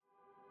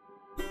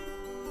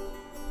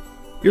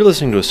You're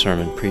listening to a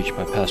sermon preached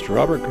by Pastor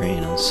Robert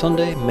Greene on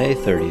Sunday, May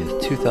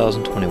 30th,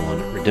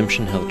 2021 at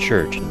Redemption Hill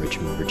Church in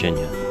Richmond,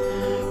 Virginia.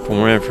 For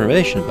more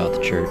information about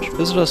the church,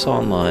 visit us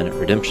online at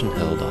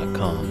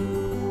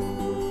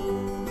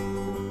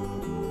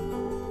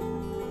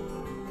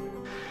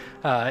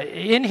redemptionhill.com.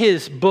 In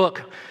his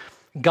book,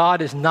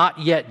 God is Not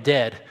Yet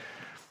Dead,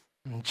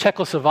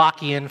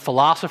 Czechoslovakian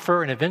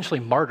philosopher and eventually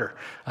martyr,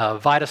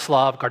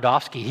 Vítězslav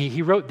Gardovský,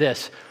 he wrote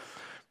this.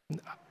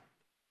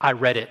 I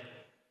read it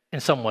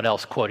and someone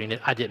else quoting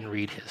it. I didn't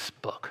read his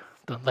book,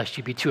 unless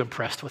you'd be too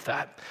impressed with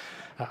that.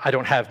 I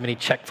don't have many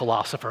Czech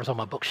philosophers on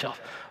my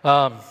bookshelf.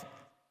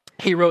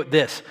 He wrote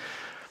this: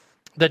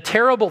 the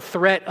terrible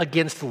threat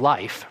against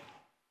life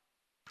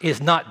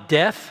is not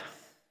death,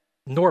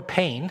 nor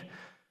pain,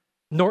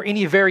 nor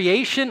any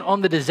variation on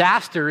the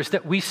disasters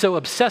that we so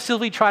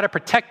obsessively try to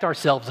protect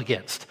ourselves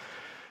against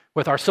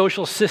with our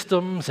social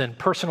systems and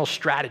personal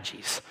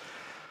strategies.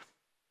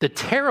 The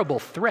terrible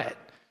threat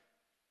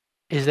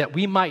is that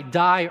we might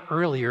die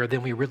earlier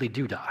than we really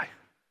do die,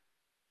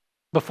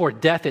 before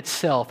death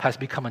itself has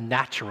become a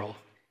natural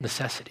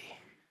necessity.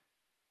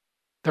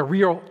 The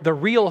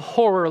real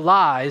horror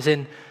lies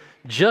in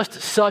just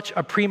such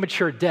a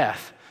premature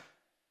death,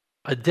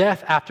 a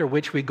death after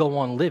which we go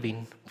on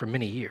living for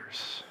many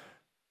years.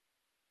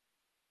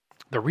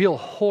 The real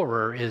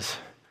horror is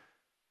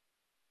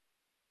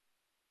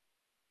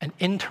an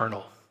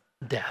internal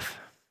death,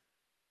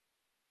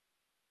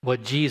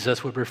 what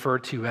Jesus would refer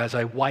to as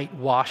a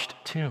whitewashed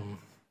tomb.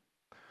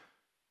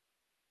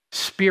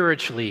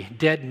 Spiritually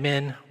dead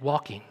men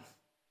walking.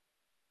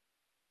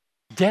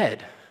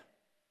 Dead,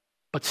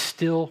 but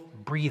still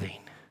breathing.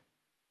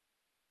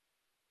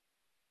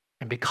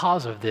 And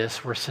because of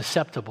this, we're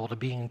susceptible to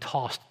being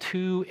tossed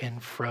to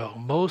and fro,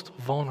 most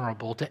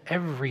vulnerable to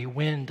every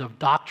wind of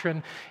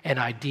doctrine and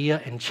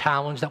idea and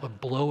challenge that would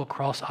blow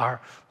across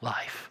our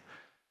life.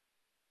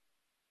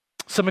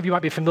 Some of you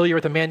might be familiar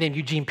with a man named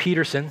Eugene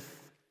Peterson,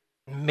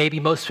 maybe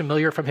most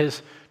familiar from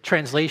his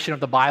translation of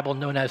the Bible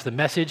known as The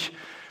Message.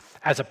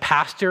 As a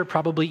pastor,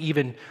 probably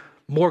even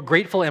more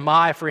grateful am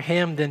I for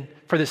him than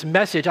for this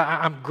message.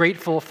 I'm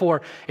grateful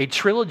for a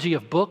trilogy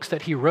of books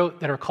that he wrote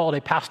that are called A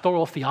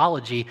Pastoral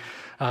Theology,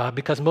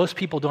 because most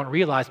people don't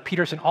realize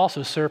Peterson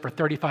also served for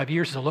 35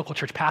 years as a local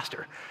church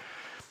pastor.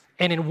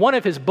 And in one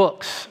of his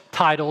books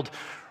titled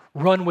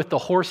Run with the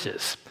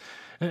Horses,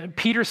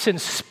 Peterson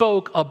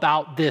spoke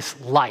about this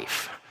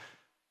life,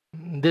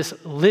 this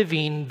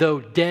living though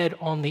dead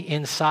on the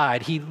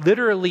inside. He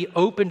literally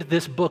opened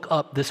this book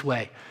up this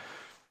way.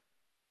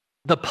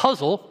 The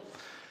puzzle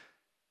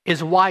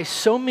is why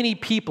so many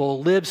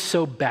people live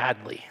so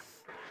badly.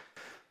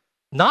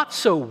 Not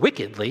so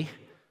wickedly,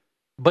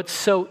 but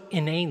so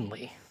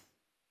inanely.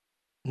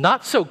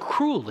 Not so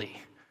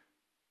cruelly,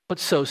 but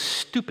so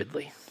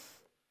stupidly.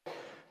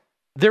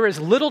 There is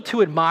little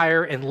to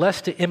admire and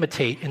less to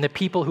imitate in the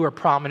people who are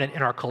prominent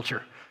in our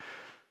culture.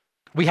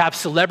 We have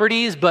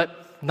celebrities, but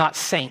not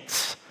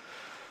saints.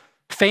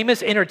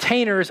 Famous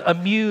entertainers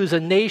amuse a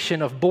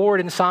nation of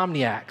bored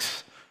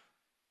insomniacs.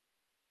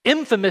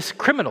 Infamous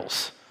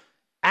criminals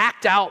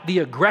act out the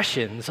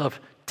aggressions of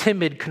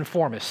timid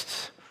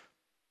conformists.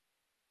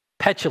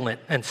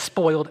 Petulant and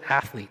spoiled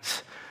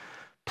athletes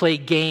play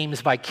games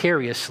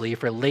vicariously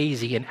for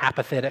lazy and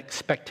apathetic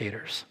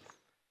spectators.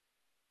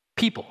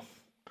 People,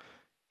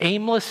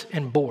 aimless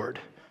and bored,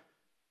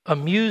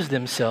 amuse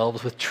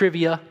themselves with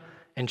trivia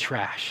and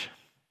trash.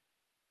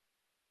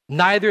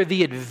 Neither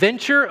the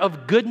adventure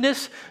of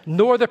goodness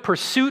nor the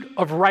pursuit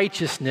of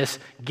righteousness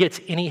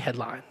gets any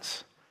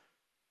headlines.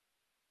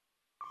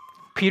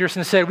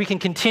 Peterson said we can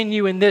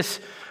continue in this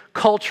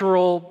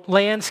cultural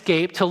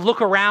landscape to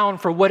look around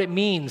for what it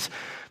means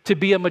to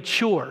be a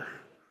mature,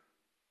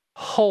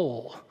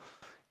 whole,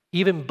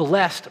 even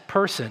blessed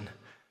person,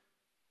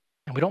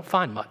 and we don't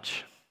find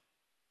much.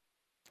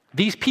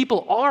 These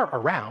people are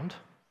around,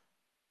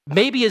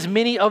 maybe as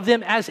many of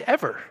them as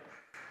ever,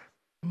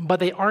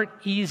 but they aren't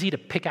easy to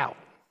pick out.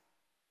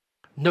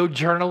 No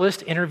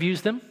journalist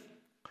interviews them.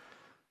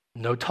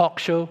 No talk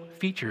show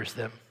features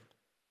them.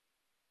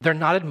 They're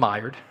not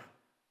admired.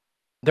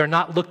 They're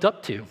not looked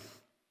up to.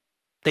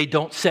 They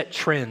don't set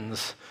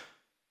trends.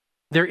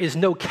 There is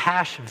no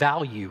cash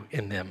value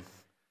in them.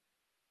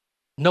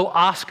 No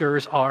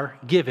Oscars are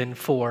given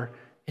for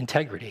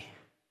integrity.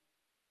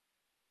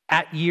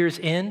 At year's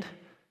end,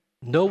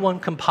 no one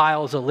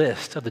compiles a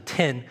list of the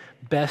 10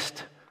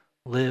 best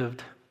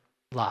lived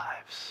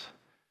lives.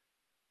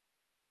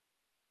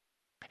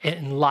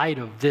 In light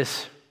of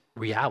this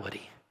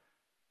reality,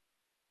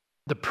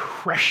 the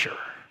pressure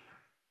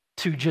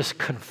to just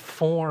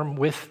conform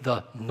with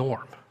the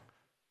norm,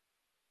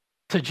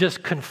 to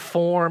just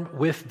conform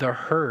with the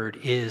herd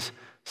is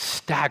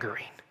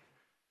staggering.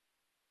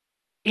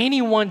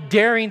 Anyone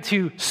daring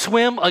to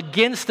swim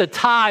against the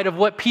tide of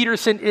what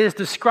Peterson is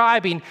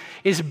describing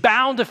is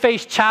bound to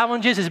face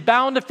challenges, is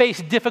bound to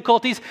face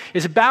difficulties,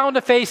 is bound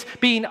to face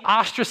being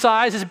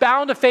ostracized, is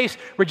bound to face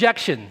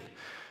rejection.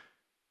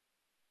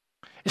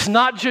 It's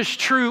not just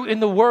true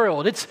in the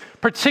world, it's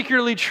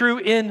particularly true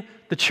in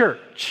the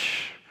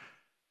church.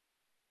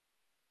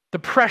 the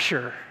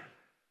pressure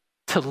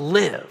to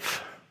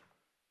live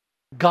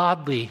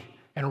godly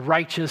and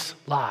righteous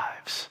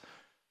lives,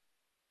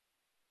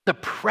 the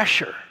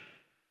pressure,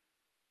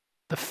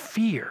 the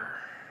fear,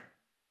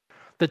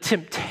 the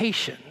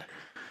temptation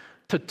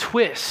to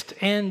twist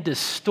and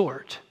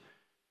distort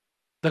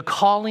the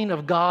calling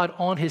of God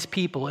on his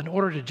people in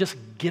order to just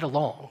get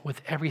along with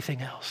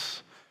everything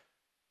else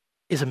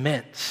is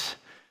immense.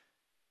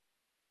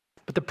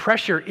 But the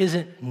pressure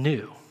isn't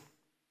new.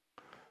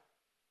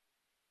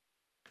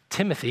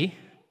 Timothy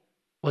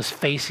was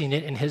facing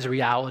it in his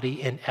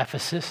reality in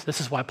Ephesus.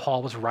 This is why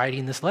Paul was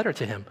writing this letter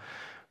to him.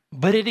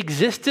 But it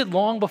existed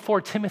long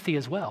before Timothy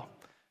as well.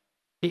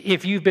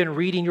 If you've been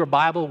reading your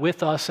Bible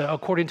with us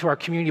according to our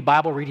community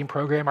Bible reading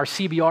program, our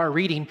CBR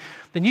reading,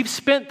 then you've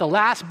spent the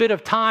last bit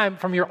of time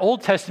from your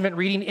Old Testament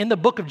reading in the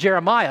book of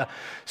Jeremiah.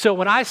 So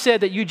when I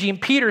said that Eugene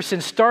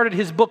Peterson started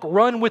his book,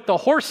 Run with the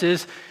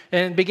Horses,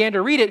 and began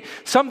to read it,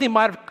 something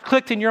might have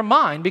clicked in your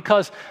mind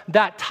because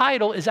that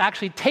title is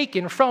actually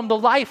taken from the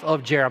life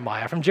of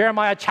Jeremiah, from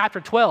Jeremiah chapter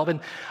 12. And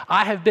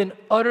I have been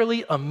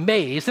utterly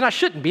amazed, and I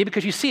shouldn't be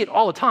because you see it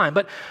all the time,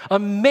 but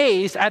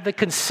amazed at the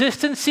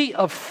consistency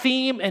of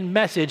theme and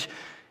message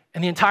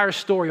in the entire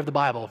story of the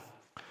Bible.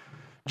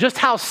 Just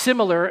how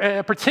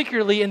similar,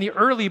 particularly in the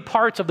early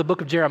parts of the book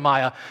of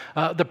Jeremiah,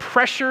 the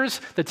pressures,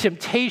 the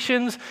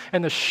temptations,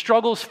 and the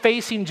struggles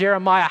facing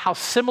Jeremiah, how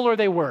similar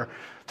they were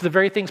to the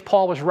very things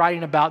Paul was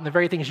writing about and the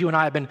very things you and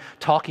I have been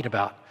talking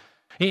about.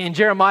 In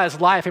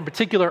Jeremiah's life, in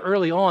particular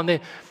early on,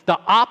 the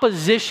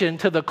opposition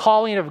to the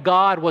calling of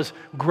God was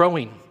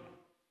growing.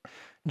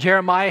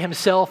 Jeremiah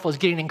himself was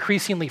getting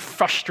increasingly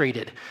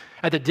frustrated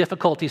at the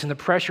difficulties and the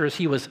pressures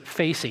he was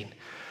facing.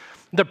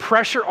 The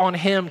pressure on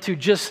him to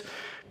just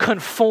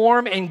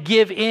conform and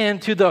give in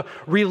to the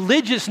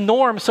religious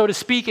norm, so to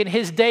speak, in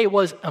his day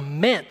was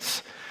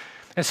immense.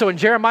 And so in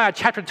Jeremiah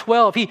chapter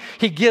 12,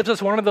 he gives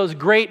us one of those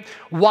great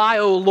 "Why,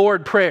 O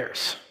Lord"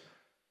 prayers.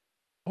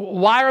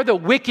 Why are the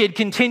wicked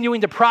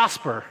continuing to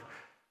prosper?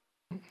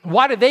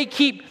 Why do they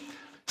keep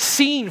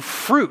seeing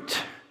fruit?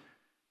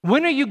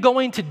 When are you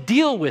going to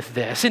deal with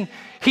this? And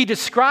he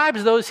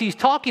describes those he's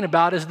talking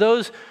about as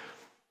those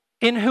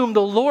in whom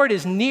the Lord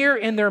is near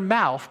in their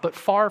mouth, but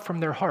far from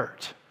their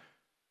heart.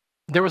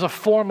 There was a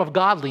form of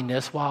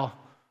godliness while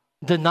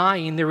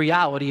denying the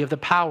reality of the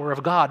power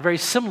of God, very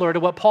similar to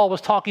what Paul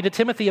was talking to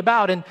Timothy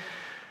about. And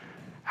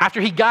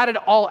after he got it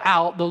all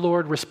out, the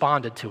Lord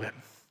responded to him.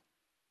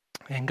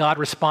 And God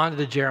responded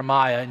to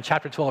Jeremiah in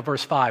chapter 12,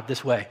 verse 5,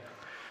 this way.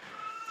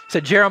 He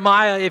said,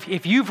 Jeremiah,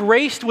 if you've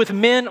raced with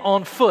men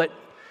on foot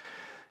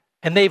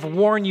and they've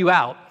worn you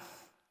out,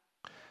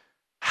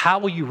 how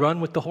will you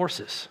run with the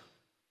horses?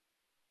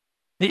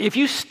 If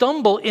you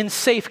stumble in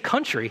safe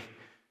country,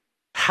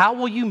 how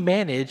will you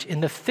manage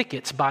in the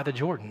thickets by the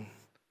Jordan?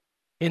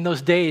 In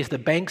those days, the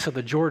banks of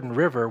the Jordan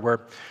River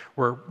were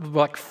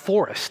like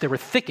forests. There were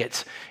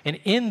thickets, and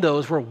in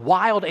those were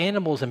wild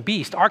animals and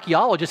beasts.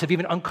 Archaeologists have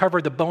even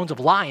uncovered the bones of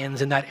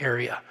lions in that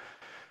area.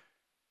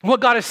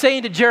 What God is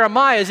saying to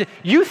Jeremiah is,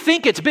 you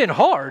think it's been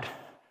hard.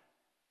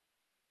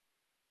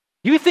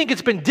 You think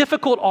it's been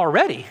difficult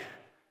already.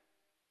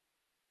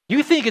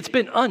 You think it's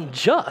been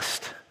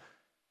unjust.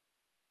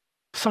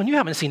 Son, you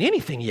haven't seen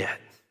anything yet.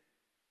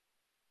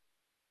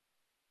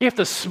 If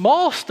the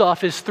small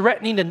stuff is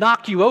threatening to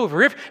knock you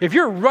over, if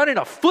you're running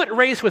a foot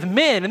race with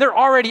men and they're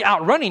already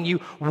outrunning you,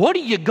 what are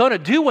you going to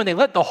do when they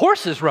let the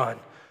horses run?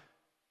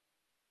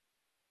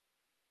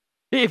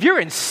 If you're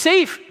in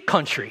safe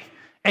country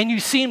and you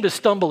seem to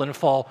stumble and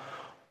fall,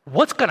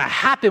 what's going to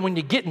happen when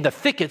you get in the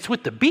thickets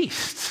with the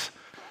beasts?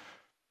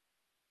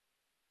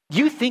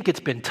 You think it's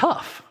been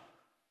tough.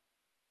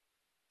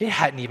 It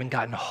hadn't even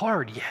gotten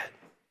hard yet.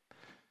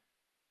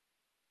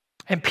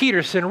 And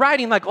Peterson,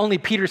 writing like only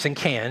Peterson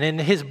can, in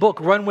his book,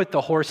 Run with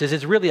the Horses,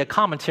 is really a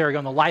commentary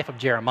on the life of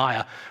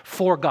Jeremiah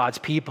for God's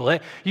people.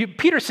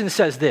 Peterson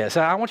says this,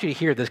 I want you to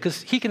hear this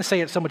because he can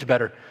say it so much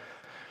better.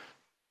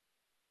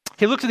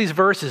 He looks at these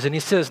verses and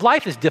he says,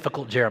 life is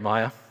difficult,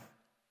 Jeremiah.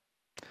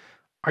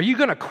 Are you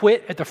going to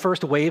quit at the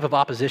first wave of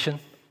opposition?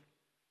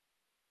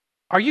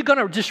 Are you going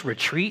to just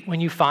retreat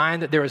when you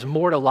find that there is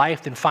more to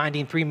life than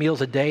finding 3 meals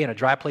a day and a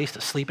dry place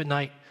to sleep at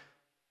night?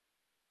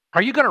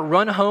 Are you going to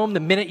run home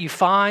the minute you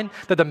find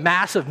that the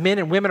mass of men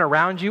and women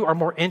around you are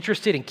more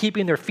interested in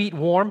keeping their feet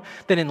warm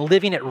than in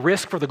living at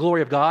risk for the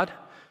glory of God?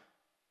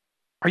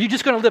 Are you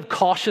just going to live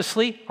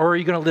cautiously, or are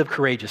you going to live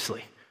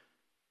courageously?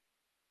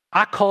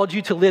 I called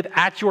you to live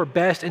at your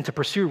best and to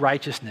pursue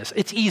righteousness.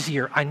 It's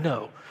easier, I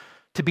know,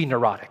 to be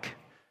neurotic.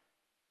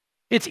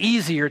 It's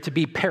easier to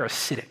be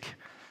parasitic.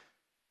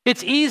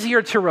 It's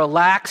easier to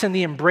relax in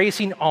the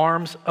embracing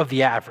arms of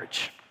the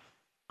average.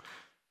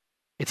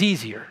 It's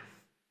easier,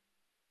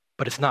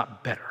 but it's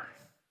not better.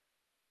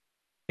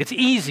 It's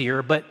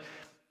easier, but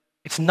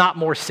it's not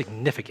more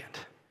significant.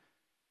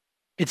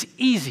 It's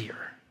easier,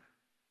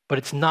 but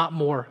it's not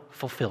more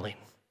fulfilling.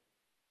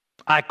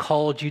 I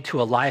called you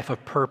to a life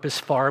of purpose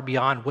far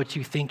beyond what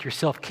you think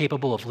yourself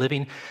capable of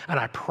living, and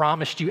I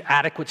promised you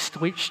adequate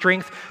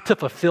strength to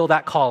fulfill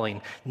that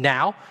calling.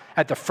 Now,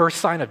 at the first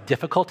sign of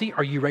difficulty,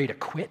 are you ready to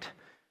quit?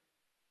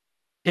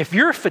 If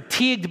you're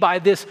fatigued by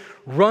this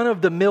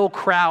run-of-the-mill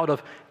crowd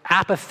of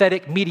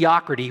apathetic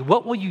mediocrity,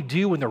 what will you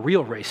do when the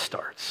real race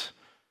starts?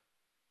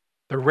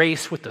 The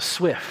race with the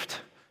swift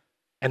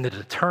and the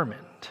determined.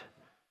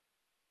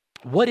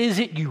 What is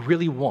it you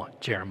really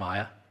want,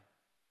 Jeremiah?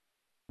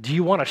 Do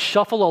you want to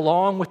shuffle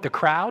along with the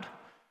crowd?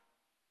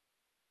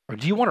 Or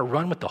do you want to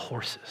run with the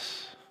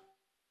horses?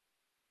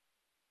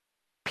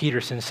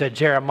 Peterson said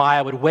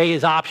Jeremiah would weigh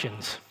his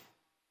options.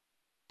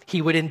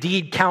 He would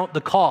indeed count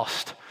the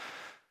cost.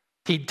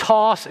 He'd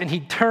toss and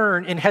he'd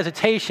turn in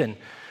hesitation.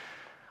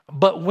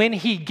 But when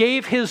he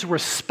gave his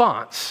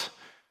response,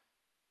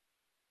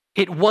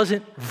 it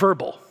wasn't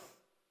verbal.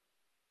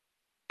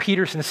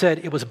 Peterson said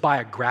it was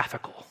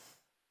biographical.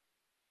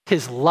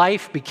 His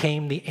life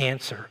became the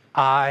answer.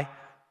 I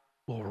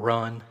will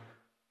run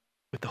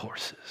with the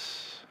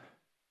horses.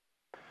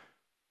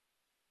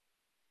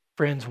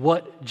 Friends,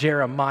 what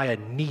Jeremiah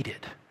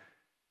needed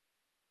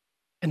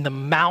in the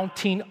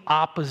mounting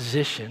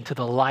opposition to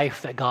the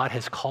life that God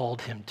has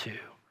called him to,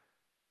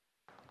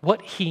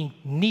 what he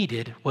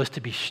needed was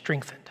to be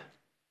strengthened.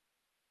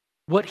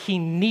 What he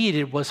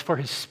needed was for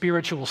his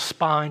spiritual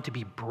spine to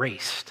be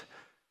braced.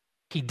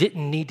 He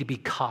didn't need to be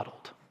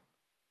coddled.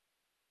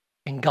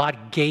 And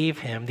God gave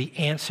him the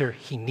answer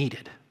he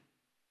needed,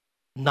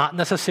 not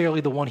necessarily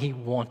the one he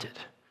wanted,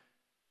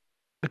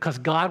 because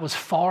God was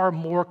far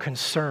more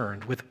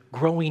concerned with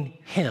growing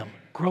him,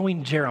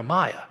 growing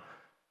Jeremiah,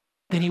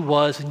 than he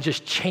was in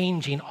just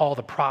changing all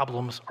the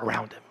problems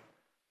around him.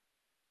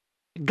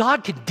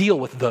 God could deal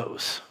with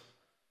those.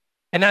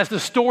 And as the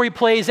story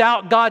plays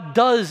out, God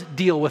does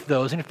deal with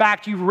those. In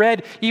fact, you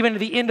read even at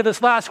the end of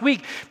this last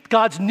week,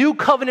 God's new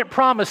covenant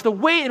promise, the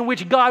way in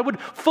which God would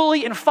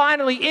fully and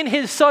finally in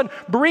his Son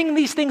bring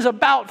these things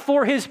about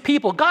for his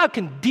people. God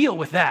can deal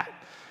with that.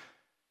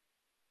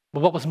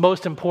 But what was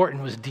most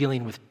important was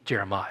dealing with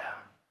Jeremiah.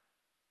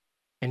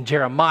 And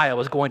Jeremiah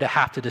was going to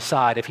have to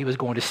decide if he was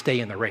going to stay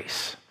in the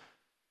race.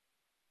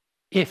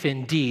 If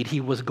indeed he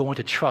was going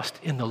to trust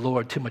in the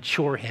Lord to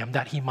mature him,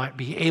 that he might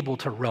be able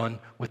to run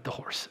with the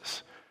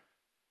horses.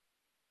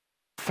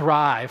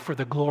 Thrive for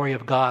the glory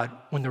of God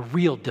when the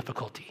real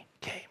difficulty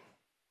came.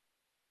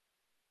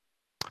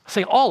 I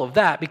say all of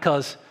that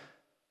because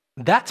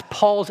that's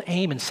Paul's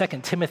aim in 2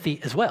 Timothy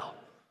as well.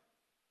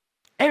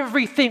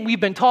 Everything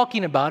we've been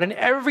talking about and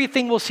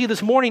everything we'll see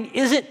this morning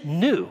isn't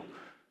new.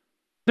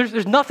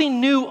 There's nothing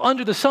new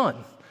under the sun.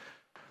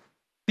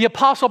 The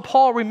Apostle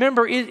Paul,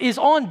 remember, is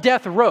on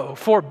death row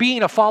for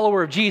being a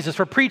follower of Jesus,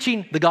 for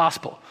preaching the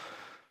gospel.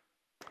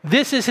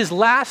 This is his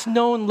last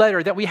known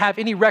letter that we have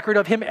any record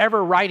of him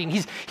ever writing.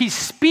 He's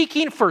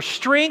speaking for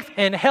strength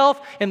and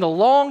health in the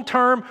long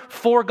term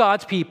for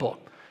God's people.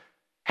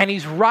 And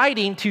he's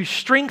writing to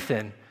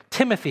strengthen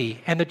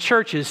Timothy and the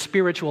church's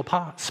spiritual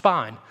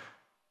spine.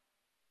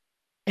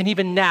 And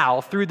even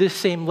now, through this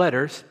same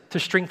letters, to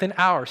strengthen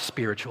our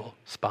spiritual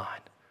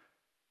spine.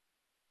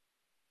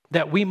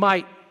 That we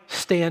might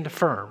stand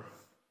firm.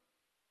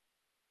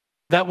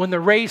 That when the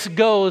race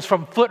goes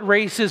from foot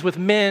races with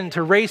men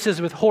to races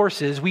with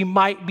horses, we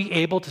might be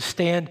able to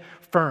stand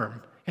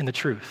firm in the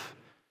truth,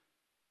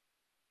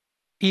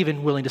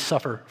 even willing to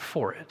suffer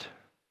for it.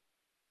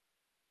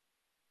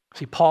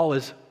 See, Paul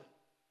is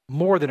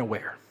more than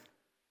aware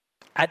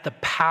at the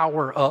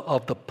power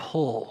of the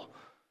pull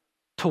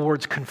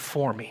towards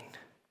conforming,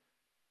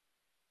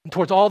 and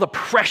towards all the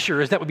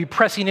pressures that would be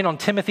pressing in on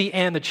Timothy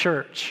and the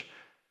church.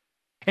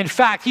 In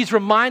fact, he's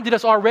reminded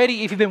us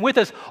already, if you've been with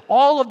us,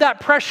 all of that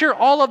pressure,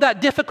 all of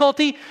that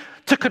difficulty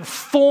to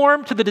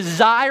conform to the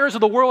desires of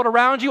the world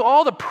around you,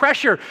 all the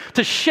pressure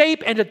to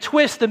shape and to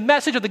twist the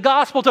message of the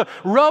gospel, to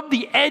rub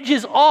the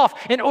edges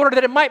off in order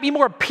that it might be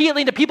more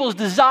appealing to people's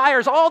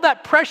desires, all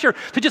that pressure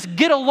to just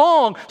get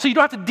along so you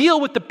don't have to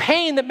deal with the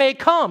pain that may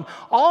come.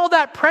 All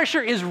that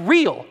pressure is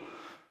real,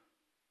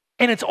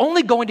 and it's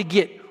only going to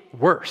get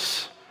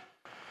worse.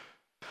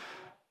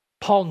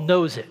 Paul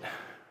knows it.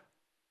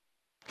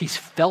 He's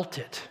felt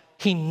it.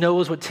 He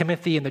knows what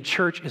Timothy and the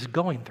church is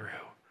going through.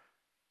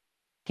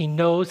 He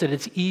knows that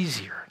it's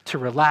easier to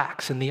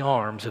relax in the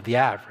arms of the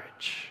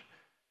average.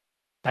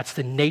 That's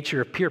the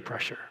nature of peer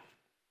pressure.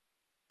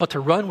 But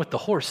to run with the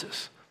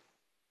horses,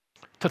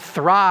 to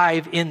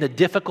thrive in the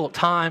difficult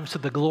times to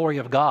the glory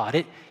of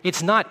God,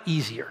 it's not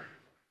easier.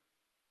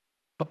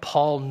 But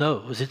Paul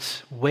knows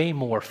it's way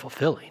more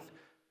fulfilling.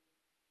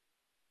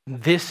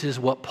 This is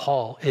what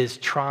Paul is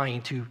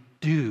trying to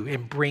do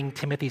and bring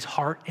Timothy's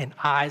heart and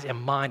eyes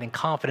and mind and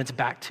confidence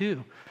back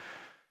to.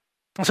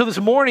 And so this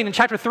morning in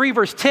chapter 3,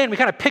 verse 10, we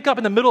kind of pick up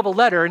in the middle of a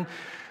letter, and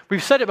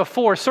we've said it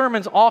before,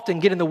 sermons often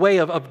get in the way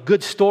of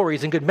good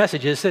stories and good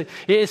messages.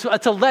 It's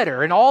a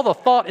letter, and all the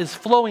thought is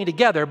flowing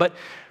together, but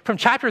from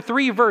chapter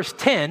 3, verse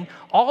 10,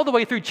 all the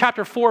way through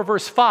chapter 4,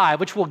 verse 5,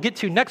 which we'll get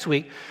to next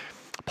week,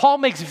 Paul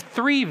makes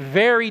three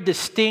very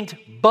distinct,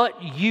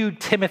 but you,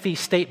 Timothy,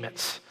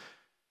 statements.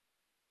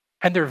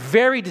 And they're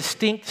very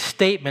distinct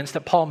statements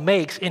that Paul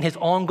makes in his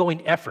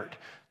ongoing effort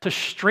to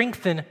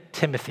strengthen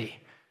Timothy.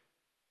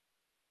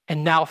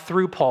 And now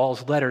through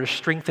Paul's letters,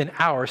 strengthen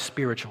our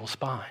spiritual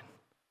spine.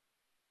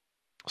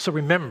 So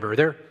remember,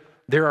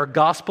 there are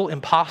gospel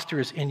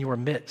imposters in your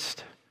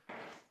midst.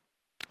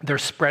 They're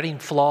spreading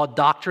flawed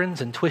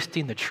doctrines and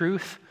twisting the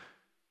truth.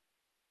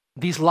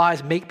 These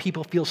lies make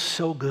people feel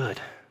so good,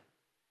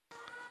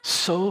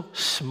 so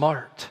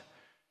smart,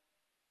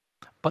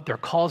 but they're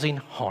causing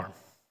harm.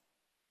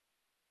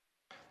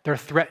 They're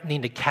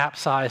threatening to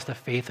capsize the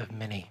faith of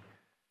many.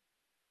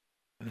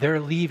 They're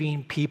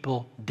leaving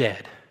people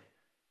dead,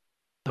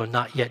 though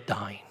not yet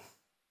dying.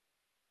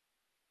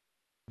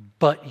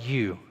 But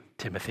you,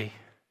 Timothy,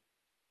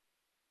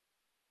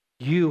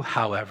 you,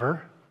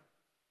 however,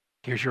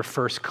 here's your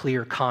first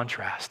clear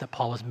contrast that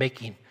Paul is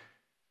making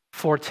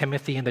for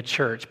Timothy and the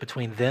church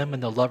between them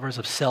and the lovers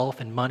of self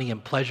and money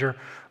and pleasure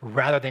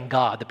rather than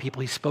God, the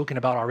people he's spoken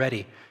about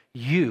already.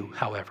 You,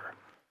 however,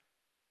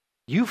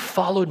 you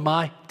followed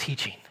my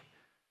teaching.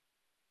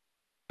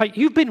 Right,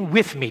 you've been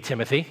with me,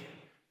 Timothy.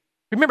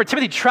 Remember,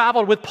 Timothy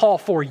traveled with Paul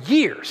for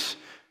years.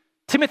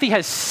 Timothy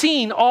has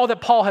seen all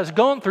that Paul has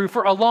gone through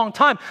for a long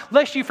time.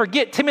 Lest you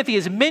forget, Timothy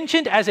is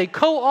mentioned as a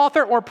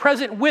co-author or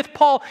present with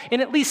Paul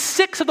in at least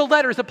 6 of the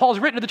letters that Paul's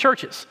written to the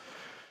churches.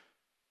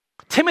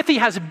 Timothy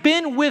has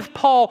been with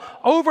Paul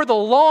over the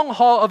long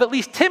haul of at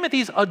least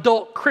Timothy's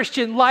adult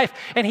Christian life,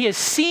 and he has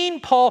seen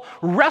Paul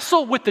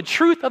wrestle with the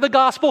truth of the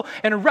gospel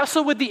and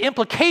wrestle with the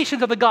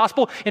implications of the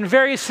gospel in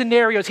various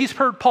scenarios. He's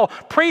heard Paul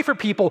pray for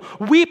people,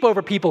 weep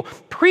over people,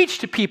 preach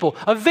to people,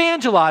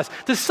 evangelize,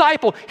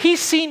 disciple.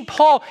 He's seen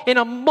Paul in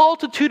a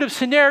multitude of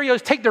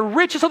scenarios take the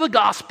riches of the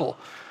gospel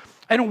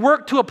and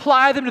work to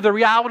apply them to the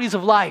realities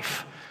of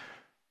life.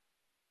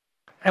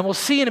 And we'll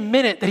see in a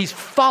minute that he's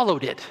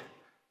followed it.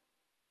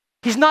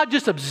 He's not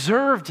just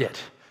observed it,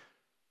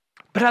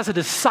 but as a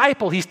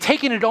disciple, he's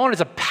taken it on as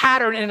a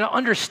pattern and an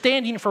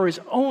understanding for his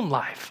own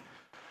life.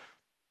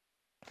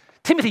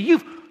 Timothy,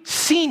 you've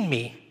seen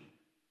me.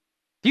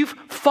 You've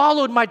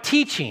followed my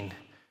teaching.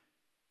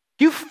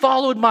 You've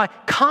followed my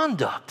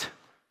conduct,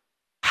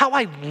 how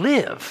I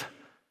live.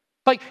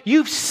 Like,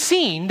 you've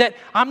seen that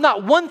I'm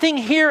not one thing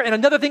here and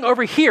another thing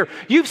over here.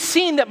 You've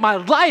seen that my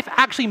life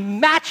actually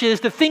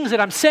matches the things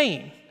that I'm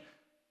saying.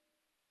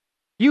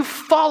 You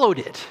followed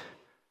it.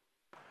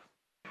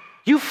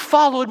 You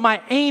followed my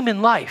aim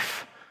in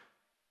life.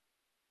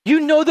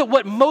 You know that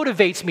what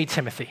motivates me,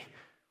 Timothy,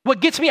 what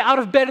gets me out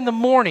of bed in the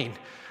morning,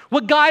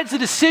 what guides the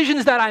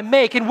decisions that I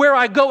make and where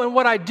I go and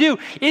what I do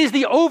is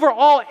the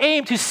overall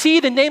aim to see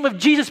the name of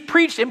Jesus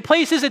preached in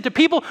places and to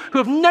people who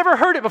have never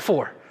heard it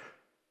before.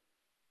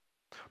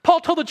 Paul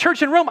told the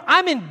church in Rome,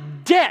 I'm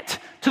in debt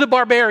to the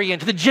barbarian,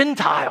 to the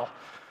Gentile.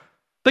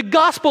 The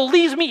gospel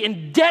leaves me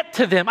in debt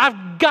to them.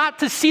 I've got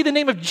to see the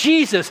name of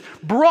Jesus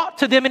brought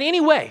to them in any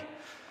way.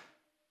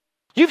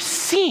 You've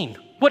seen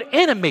what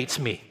animates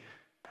me.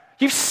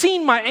 You've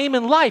seen my aim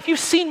in life. You've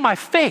seen my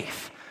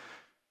faith.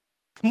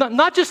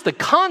 Not just the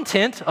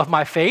content of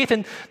my faith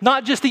and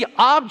not just the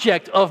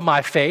object of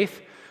my faith,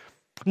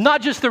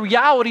 not just the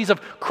realities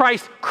of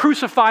Christ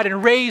crucified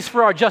and raised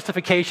for our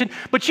justification,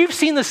 but you've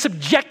seen the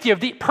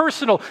subjective, the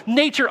personal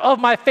nature of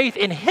my faith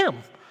in Him.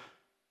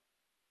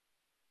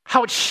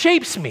 How it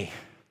shapes me,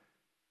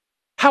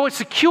 how it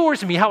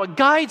secures me, how it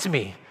guides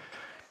me.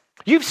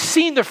 You've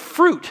seen the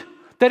fruit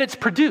that it's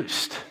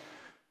produced.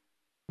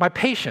 My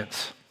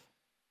patience,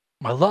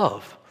 my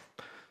love,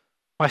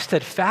 my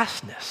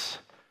steadfastness.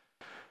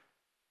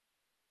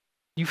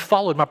 You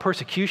followed my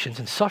persecutions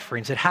and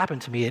sufferings that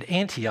happened to me at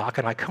Antioch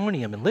and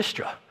Iconium and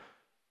Lystra.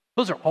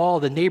 Those are all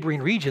the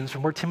neighboring regions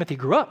from where Timothy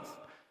grew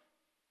up.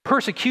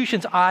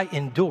 Persecutions I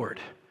endured,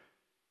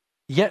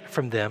 yet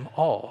from them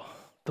all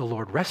the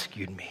Lord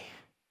rescued me.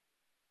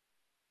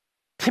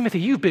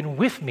 Timothy, you've been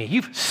with me.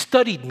 You've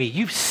studied me.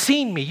 You've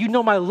seen me. You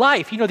know my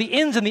life. You know the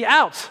ins and the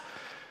outs.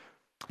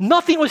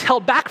 Nothing was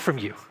held back from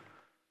you.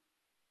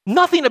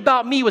 Nothing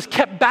about me was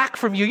kept back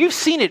from you. You've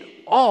seen it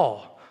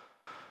all.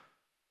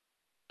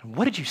 And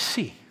what did you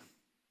see?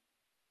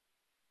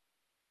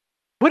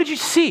 What did you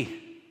see?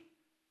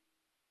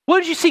 What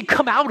did you see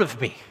come out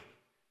of me?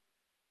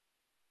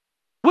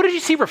 What did you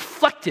see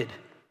reflected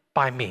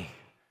by me?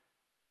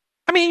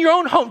 I mean, in your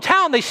own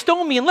hometown, they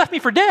stoned me and left me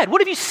for dead.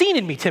 What have you seen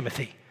in me,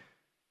 Timothy?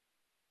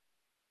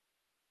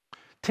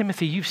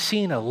 Timothy, you've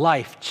seen a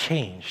life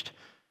changed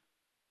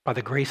by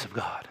the grace of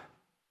God.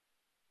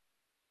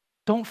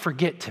 Don't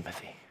forget,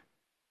 Timothy,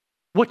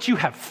 what you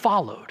have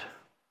followed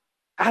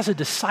as a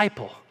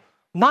disciple,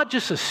 not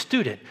just a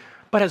student,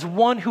 but as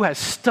one who has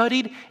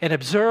studied and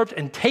observed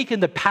and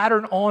taken the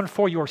pattern on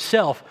for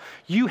yourself.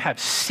 You have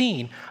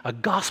seen a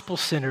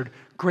gospel-centered,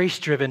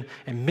 grace-driven,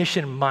 and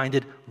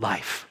mission-minded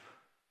life.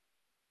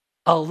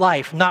 A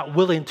life not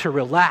willing to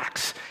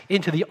relax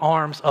into the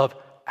arms of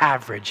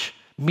average,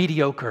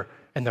 mediocre,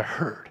 and the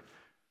herd,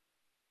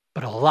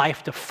 but a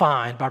life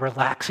defined by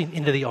relaxing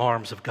into the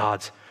arms of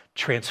God's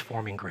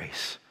transforming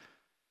grace.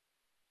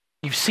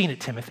 You've seen it,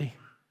 Timothy.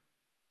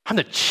 I'm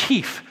the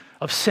chief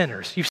of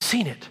sinners. You've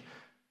seen it.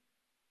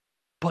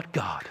 But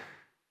God,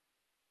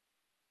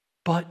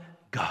 but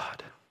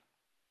God.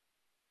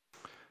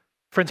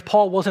 Friends,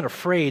 Paul wasn't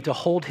afraid to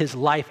hold his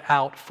life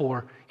out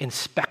for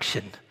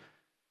inspection.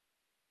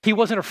 He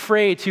wasn't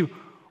afraid to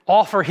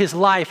offer his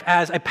life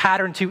as a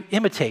pattern to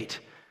imitate.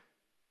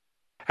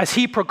 As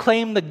he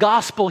proclaimed the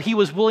gospel, he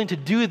was willing to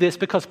do this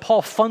because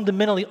Paul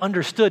fundamentally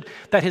understood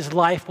that his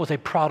life was a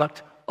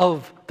product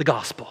of the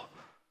gospel.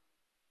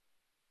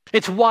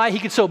 It's why he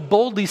could so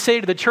boldly say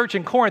to the church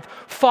in Corinth,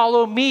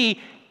 "Follow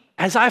me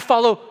as I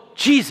follow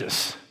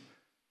Jesus."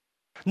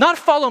 Not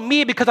follow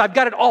me because I've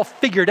got it all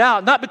figured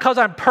out, not because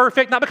I'm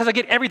perfect, not because I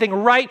get everything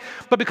right,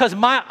 but because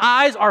my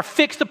eyes are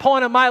fixed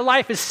upon and my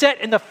life is set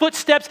in the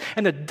footsteps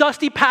and the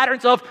dusty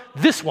patterns of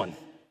this one,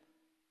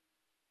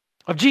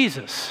 of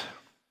Jesus.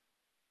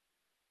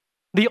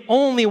 The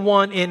only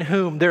one in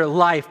whom their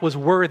life was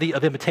worthy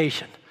of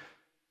imitation,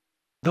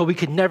 though we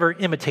could never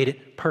imitate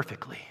it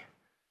perfectly.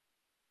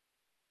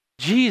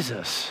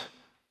 Jesus,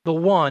 the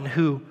one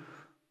who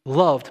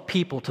loved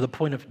people to the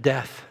point of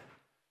death,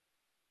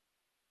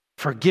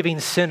 forgiving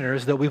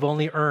sinners that we've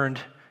only earned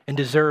and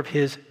deserve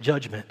his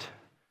judgment.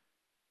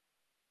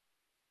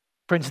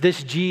 Friends,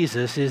 this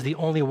Jesus is the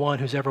only one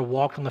who's ever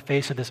walked on the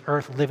face of this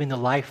earth living the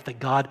life that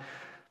God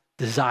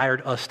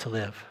desired us to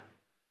live.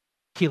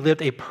 He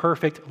lived a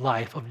perfect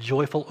life of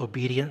joyful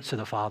obedience to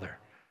the Father.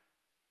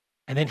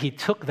 And then he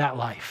took that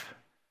life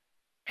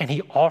and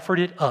he offered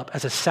it up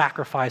as a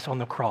sacrifice on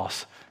the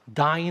cross,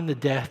 dying the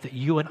death that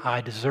you and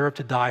I deserve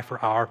to die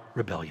for our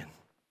rebellion.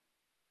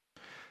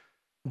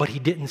 But he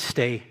didn't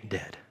stay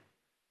dead.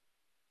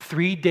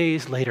 3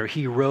 days later,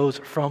 he rose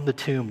from the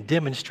tomb,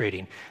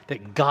 demonstrating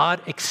that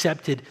God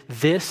accepted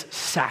this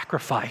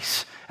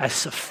sacrifice as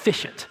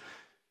sufficient.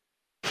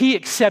 He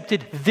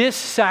accepted this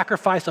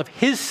sacrifice of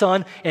his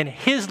son and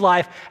his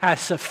life as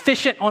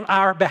sufficient on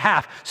our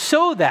behalf,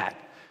 so that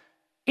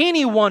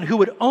anyone who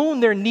would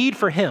own their need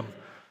for him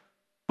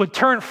would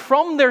turn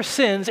from their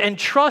sins and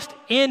trust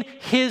in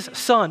his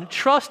son,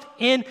 trust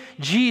in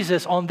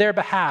Jesus on their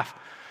behalf,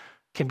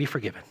 can be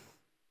forgiven.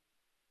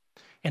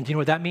 And do you know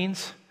what that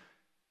means?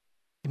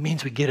 It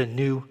means we get a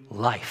new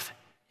life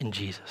in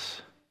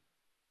Jesus.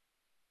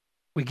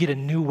 We get a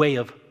new way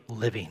of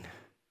living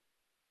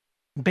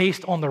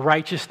based on the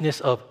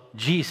righteousness of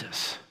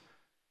Jesus,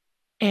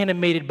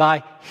 animated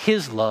by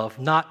his love,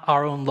 not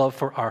our own love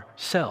for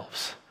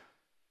ourselves,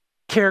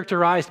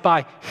 characterized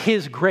by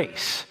his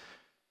grace,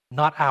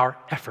 not our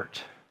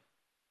effort.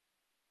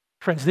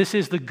 Friends, this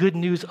is the good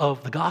news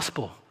of the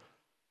gospel.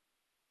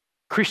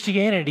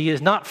 Christianity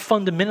is not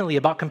fundamentally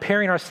about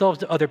comparing ourselves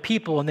to other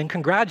people and then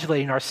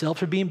congratulating ourselves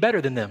for being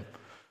better than them.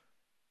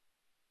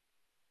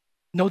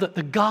 Know that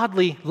the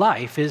godly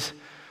life is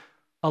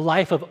a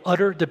life of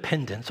utter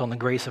dependence on the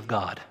grace of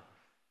God.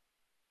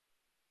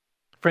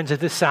 Friends, if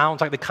this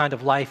sounds like the kind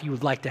of life you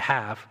would like to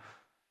have,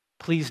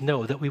 please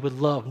know that we would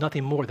love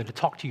nothing more than to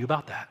talk to you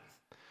about that.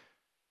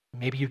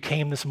 Maybe you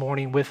came this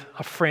morning with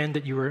a friend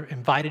that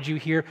invited you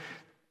here.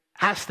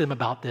 Ask them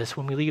about this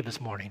when we leave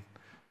this morning.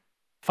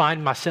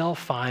 Find myself,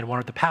 find one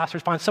of the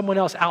pastors, find someone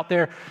else out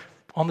there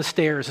on the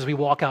stairs as we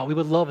walk out. We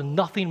would love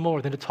nothing more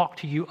than to talk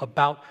to you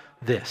about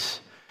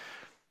this.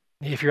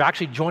 If you're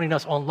actually joining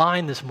us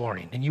online this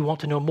morning and you want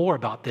to know more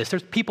about this,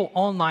 there's people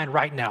online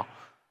right now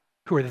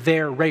who are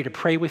there ready to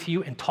pray with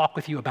you and talk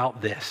with you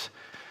about this.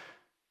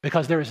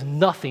 Because there is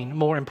nothing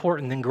more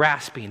important than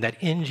grasping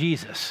that in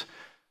Jesus,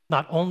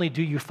 not only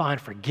do you find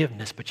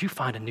forgiveness, but you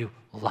find a new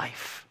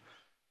life.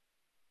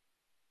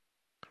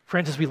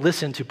 Friends, as we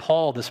listen to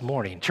Paul this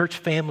morning, church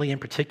family in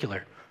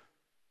particular,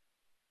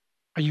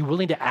 are you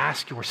willing to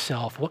ask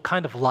yourself, what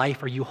kind of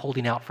life are you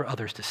holding out for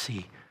others to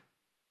see,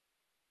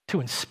 to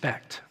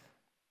inspect?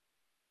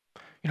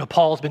 You know,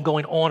 Paul's been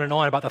going on and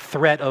on about the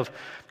threat of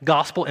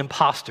gospel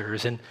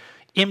imposters and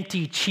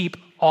empty, cheap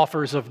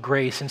offers of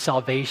grace and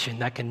salvation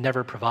that can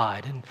never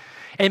provide.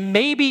 And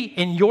maybe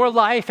in your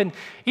life, and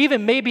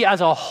even maybe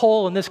as a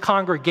whole in this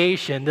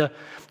congregation,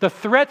 the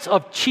threats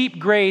of cheap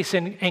grace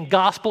and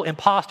gospel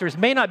imposters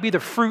may not be the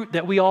fruit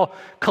that we all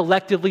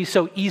collectively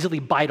so easily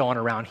bite on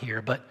around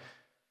here. But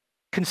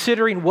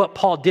considering what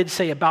Paul did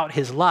say about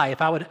his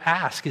life, I would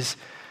ask, is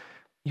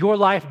your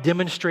life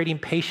demonstrating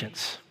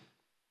patience,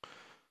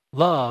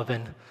 love,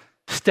 and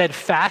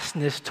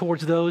steadfastness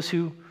towards those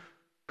who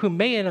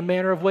may in a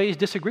manner of ways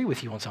disagree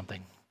with you on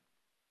something?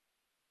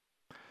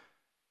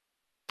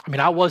 I mean,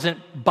 I wasn't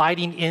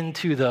biting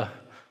into the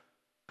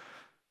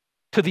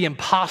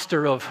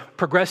imposter of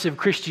progressive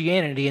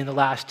Christianity in the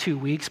last 2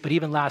 weeks, but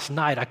even last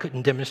night, I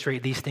couldn't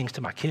demonstrate these things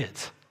to my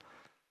kids.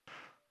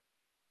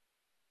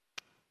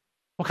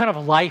 What kind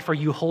of life are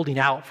you holding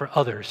out for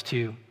others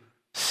to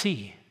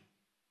see?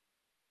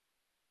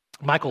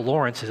 Michael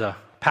Lawrence is a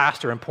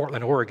pastor in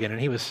Portland, Oregon,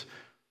 and he was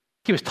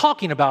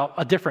talking about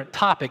a different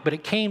topic, but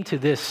it came to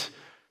this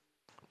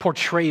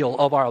portrayal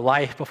of our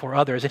life before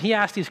others. And he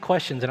asked these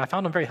questions, and I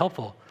found them very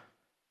helpful.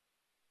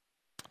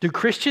 Do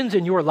Christians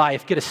in your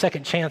life get a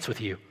second chance with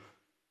you?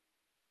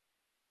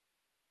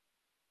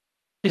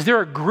 Is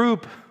there a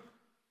group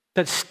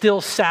that's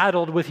still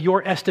saddled with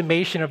your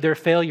estimation of their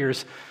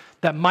failures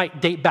that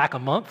might date back a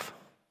month,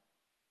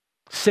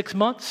 6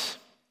 months,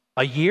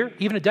 a year,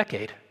 even a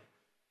decade.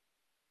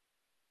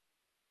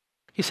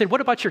 He said,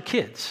 what about your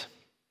kids?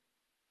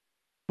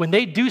 When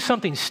they do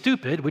something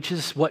stupid, which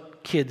is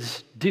what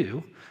kids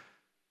do,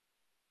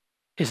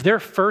 is their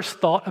first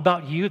thought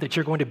about you that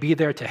you're going to be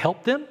there to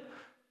help them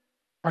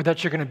or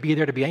that you're going to be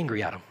there to be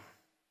angry at them?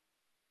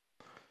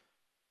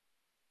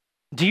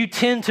 Do you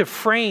tend to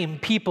frame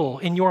people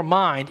in your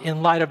mind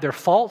in light of their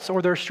faults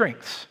or their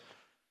strengths?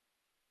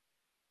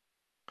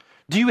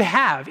 Do you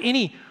have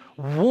any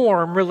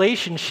warm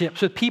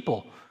relationships with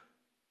people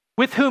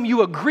with whom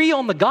you agree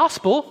on the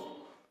gospel,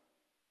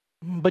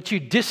 but you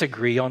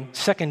disagree on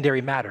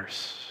secondary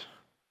matters?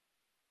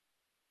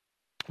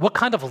 What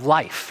kind of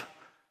life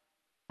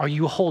are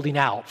you holding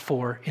out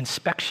for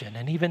inspection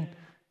and even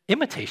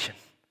imitation?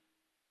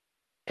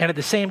 And at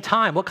the same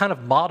time, what kind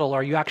of model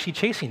are you actually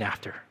chasing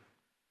after?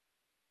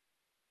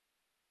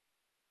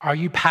 Are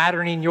you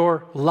patterning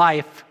your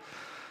life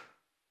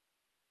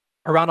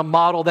around a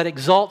model that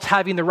exalts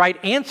having the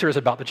right answers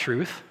about the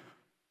truth,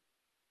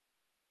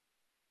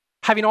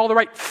 having all the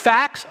right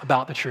facts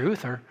about the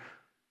truth, or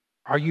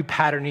are you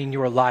patterning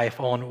your life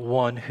on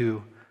one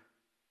who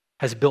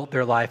has built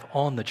their life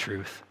on the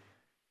truth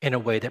in a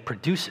way that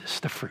produces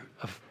the fruit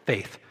of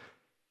faith,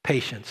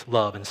 patience,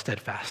 love, and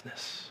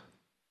steadfastness?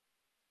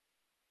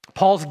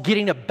 Paul's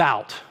getting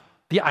about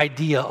the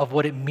idea of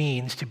what it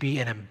means to be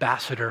an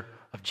ambassador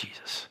of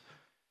Jesus.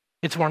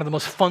 It's one of the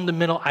most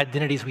fundamental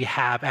identities we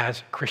have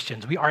as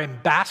Christians. We are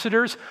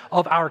ambassadors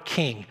of our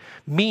King,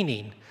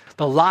 meaning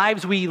the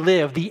lives we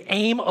live, the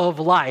aim of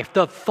life,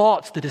 the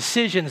thoughts, the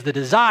decisions, the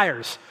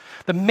desires,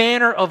 the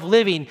manner of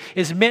living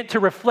is meant to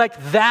reflect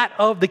that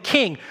of the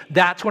King.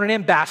 That's what an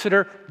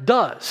ambassador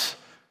does.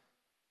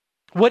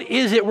 What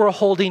is it we're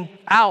holding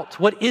out?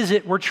 What is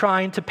it we're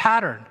trying to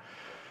pattern?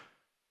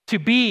 To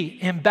be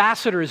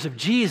ambassadors of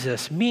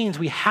Jesus means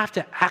we have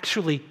to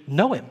actually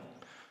know him.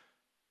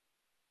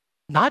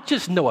 Not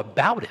just know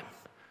about him,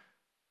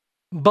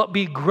 but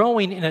be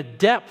growing in a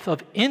depth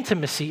of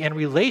intimacy and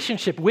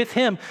relationship with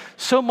him,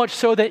 so much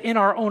so that in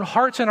our own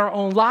hearts and our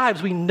own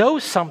lives, we know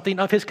something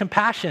of his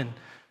compassion,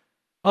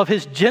 of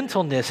his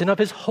gentleness, and of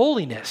his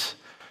holiness.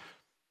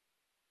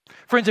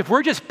 Friends, if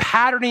we're just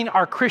patterning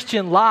our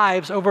Christian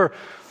lives over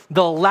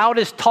the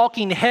loudest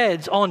talking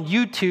heads on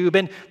YouTube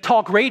and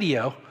talk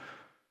radio,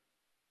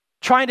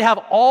 trying to have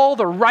all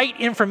the right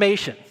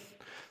information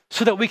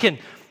so that we can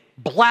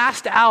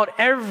blast out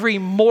every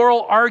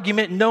moral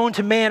argument known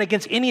to man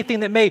against anything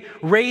that may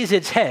raise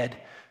its head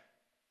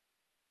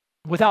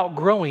without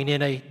growing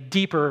in a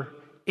deeper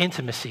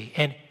intimacy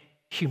and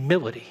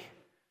humility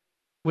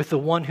with the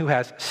one who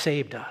has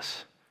saved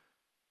us.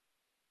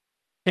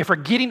 If we're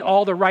getting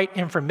all the right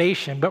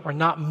information, but we're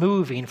not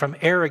moving from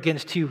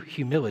arrogance to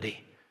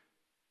humility,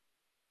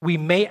 we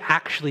may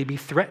actually be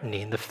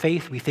threatening the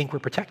faith we think we're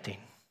protecting.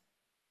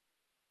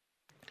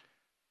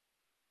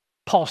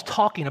 Paul's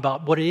talking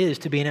about what it is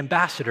to be an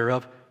ambassador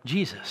of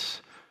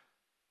Jesus.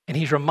 And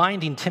he's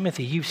reminding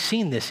Timothy, you've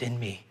seen this in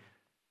me.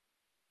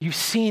 You've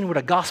seen what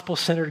a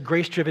gospel-centered,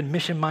 grace-driven,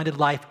 mission-minded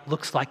life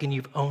looks like, and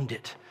you've owned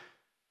it.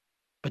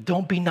 But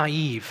don't be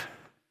naive.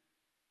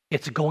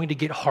 It's going to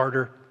get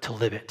harder to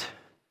live it.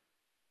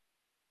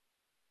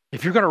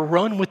 If you're going to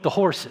run with the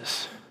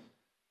horses,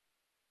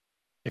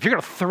 if you're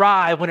going to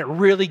thrive when it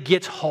really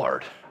gets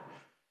hard,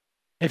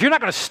 if you're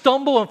not going to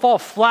stumble and fall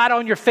flat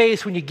on your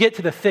face when you get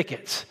to the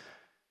thickets,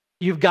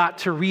 you've got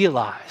to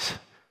realize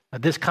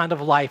that this kind of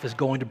life is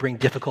going to bring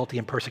difficulty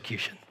and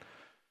persecution.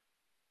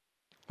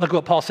 Look at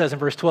what Paul says in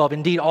verse 12.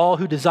 Indeed, all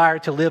who desire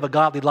to live a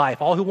godly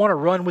life, all who want to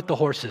run with the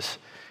horses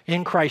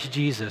in Christ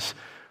Jesus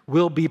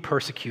will be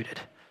persecuted.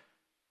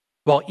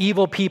 While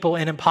evil people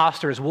and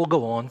imposters will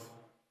go on.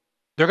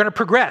 They're going to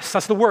progress.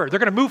 That's the word. They're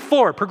going to move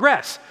forward,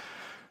 progress.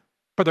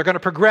 But they're going to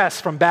progress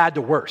from bad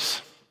to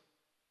worse,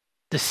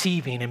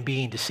 deceiving and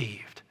being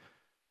deceived.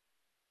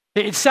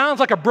 It sounds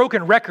like a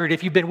broken record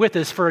if you've been with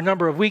us for a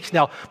number of weeks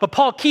now, but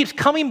Paul keeps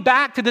coming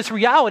back to this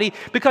reality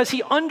because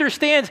he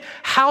understands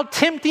how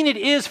tempting it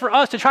is for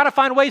us to try to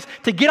find ways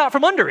to get out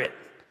from under it.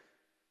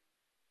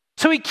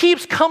 So he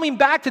keeps coming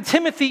back to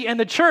Timothy and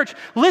the church.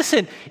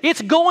 Listen,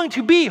 it's going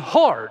to be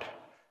hard,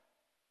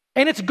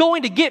 and it's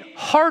going to get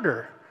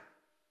harder.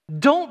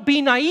 Don't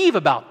be naive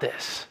about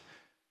this.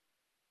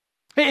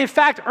 In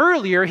fact,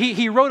 earlier,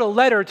 he wrote a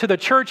letter to the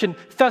church in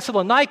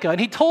Thessalonica,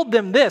 and he told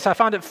them this. I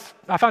found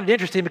it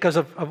interesting because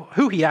of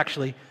who he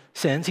actually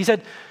sends. He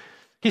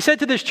said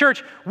to this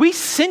church, we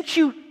sent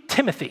you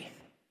Timothy,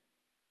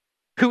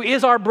 who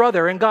is our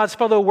brother and God's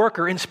fellow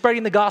worker in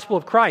spreading the gospel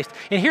of Christ.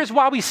 And here's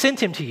why we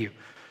sent him to you,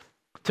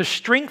 to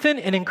strengthen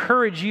and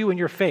encourage you in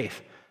your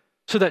faith,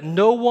 so that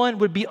no one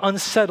would be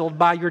unsettled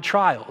by your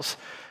trials,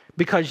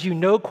 because you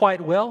know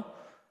quite well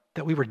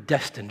that we were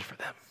destined for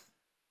them.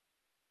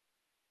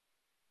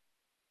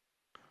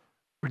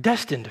 We're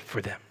destined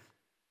for them.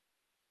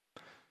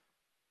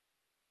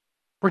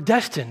 We're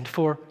destined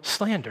for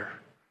slander.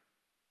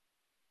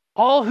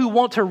 All who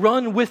want to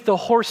run with the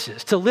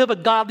horses, to live a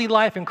godly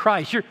life in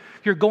Christ,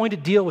 you're going to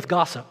deal with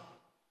gossip.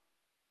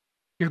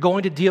 You're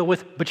going to deal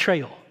with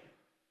betrayal.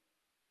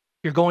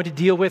 You're going to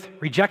deal with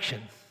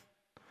rejection.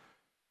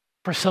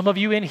 For some of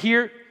you in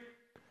here,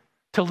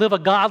 to live a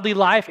godly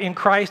life in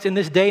Christ in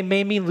this day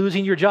may mean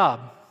losing your job.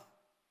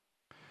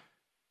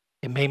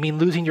 It may mean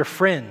losing your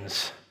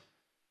friends.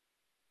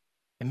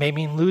 It may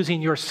mean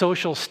losing your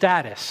social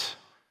status.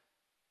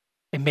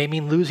 It may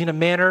mean losing a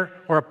manner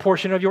or a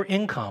portion of your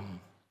income.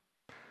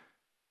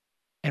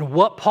 And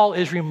what Paul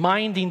is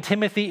reminding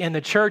Timothy and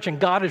the church, and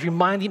God is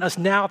reminding us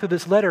now through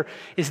this letter,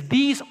 is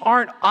these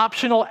aren't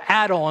optional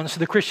add-ons to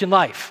the Christian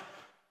life.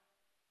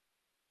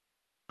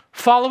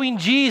 Following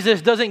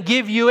Jesus doesn't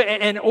give you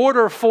an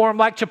order form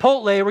like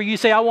Chipotle where you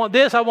say, I want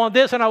this, and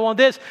I want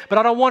this, but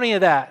I don't want any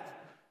of that.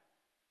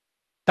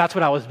 That's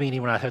what I was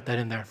meaning when I put that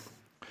in there.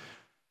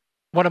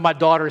 One of my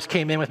daughters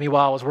came in with me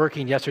while I was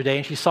working yesterday,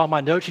 and she saw my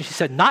notes, and she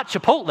said, not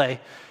Chipotle.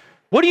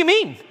 What do you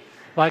mean?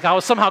 Like I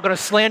was somehow going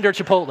to slander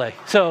Chipotle.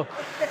 So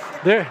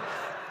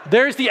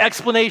there's the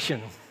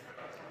explanation.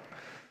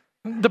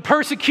 The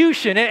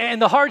persecution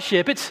and the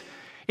hardship,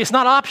 it's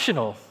not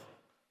optional.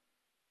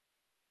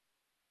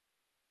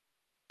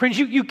 Friends,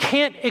 you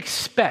can't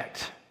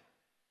expect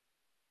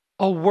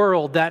a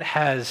world that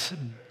has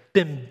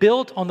been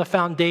built on the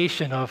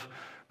foundation of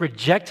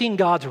rejecting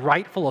God's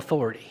rightful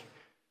authority.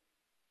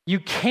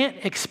 You can't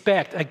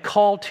expect a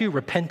call to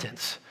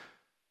repentance,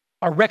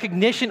 a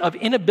recognition of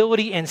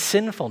inability and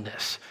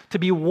sinfulness to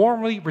be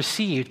warmly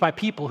received by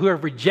people who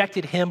have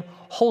rejected him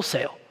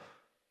wholesale.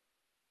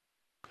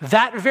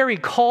 That very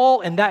call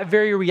and that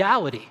very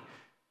reality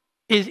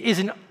is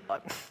an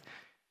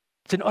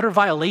utter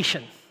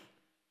violation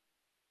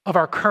of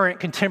our current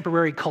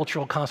contemporary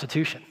cultural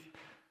constitution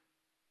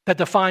that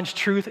defines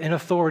truth and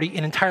authority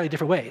in entirely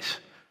different ways.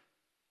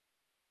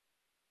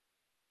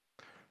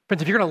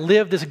 Friends, if you're going to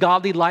live this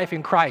godly life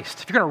in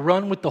Christ, if you're going to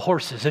run with the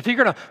horses, if you're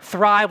going to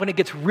thrive when it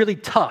gets really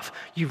tough,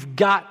 you've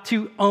got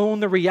to own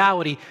the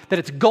reality that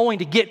it's going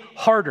to get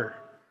harder.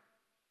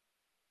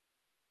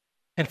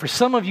 And for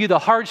some of you, the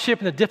hardship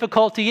and the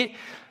difficulty,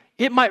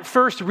 it might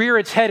first rear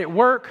its head at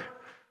work.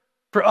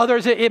 For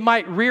others, it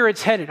might rear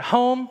its head at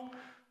home.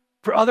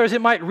 For others,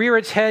 it might rear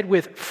its head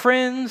with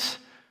friends.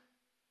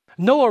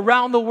 Know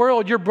around the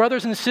world, your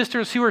brothers and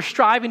sisters who are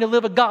striving to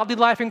live a godly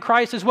life in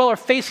Christ as well are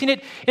facing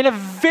it in a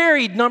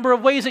varied number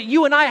of ways that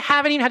you and I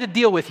haven't even had to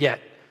deal with yet.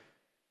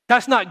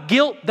 That's not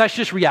guilt, that's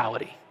just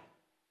reality.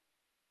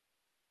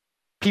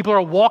 People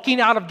are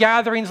walking out of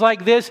gatherings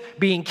like this,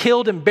 being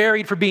killed and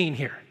buried for being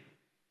here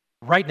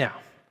right now,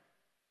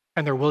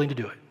 and they're willing to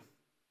do it.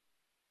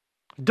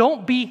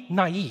 Don't be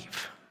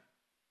naive,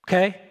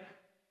 okay?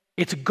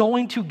 It's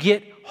going to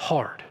get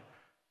hard.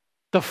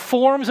 The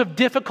forms of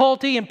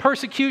difficulty and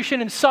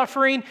persecution and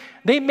suffering,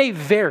 they may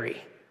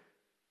vary,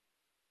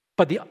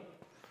 but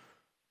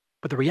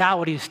the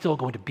reality is still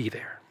going to be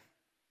there.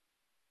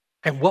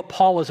 And what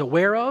Paul was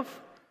aware of,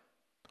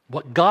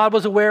 what God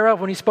was aware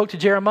of when he spoke to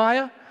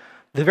Jeremiah,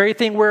 the very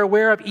thing we're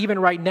aware of even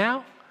right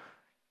now,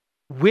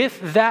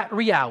 with that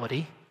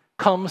reality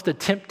comes the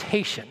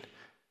temptation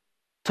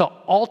to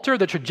alter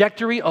the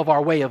trajectory of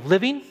our way of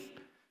living,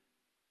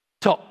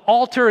 to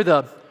alter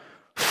the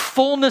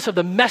fullness of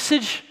the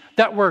message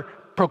that we're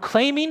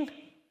proclaiming,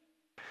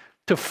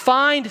 to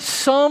find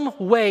some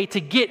way to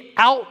get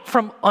out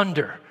from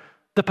under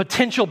the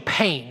potential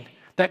pain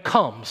that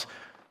comes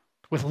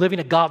with living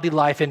a godly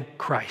life in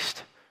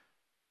Christ.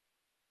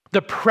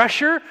 The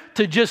pressure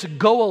to just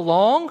go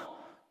along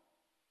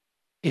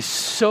is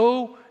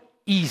so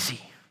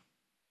easy.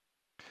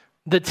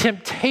 The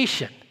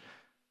temptation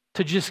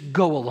to just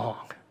go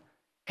along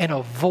and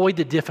avoid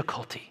the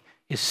difficulty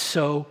is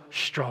so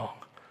strong.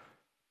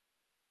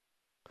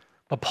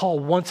 But Paul,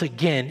 once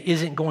again,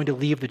 isn't going to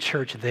leave the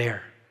church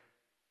there.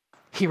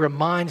 He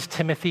reminds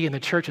Timothy and the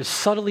church, as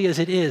subtly as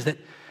it is, that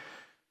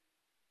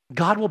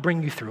God will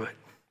bring you through it.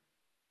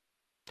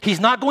 He's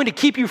not going to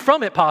keep you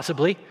from it,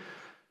 possibly,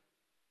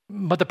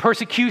 but the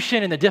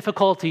persecution and the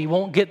difficulty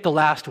won't get the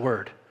last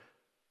word.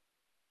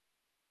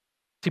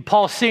 See,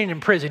 Paul's sitting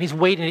in prison. He's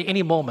waiting at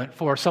any moment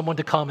for someone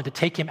to come and to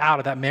take him out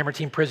of that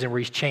Mamertine prison where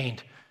he's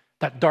chained.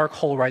 That dark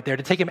hole right there,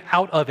 to take him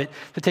out of it,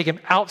 to take him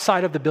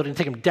outside of the building, to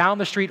take him down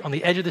the street on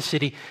the edge of the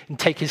city and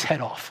take his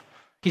head off.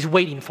 He's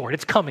waiting for it.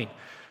 It's coming.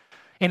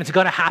 And it's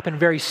going to happen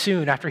very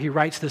soon after he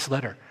writes this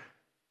letter.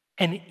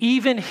 And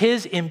even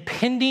his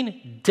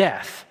impending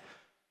death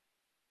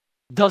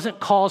doesn't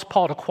cause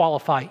Paul to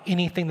qualify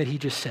anything that he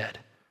just said.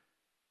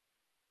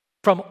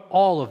 From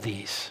all of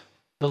these,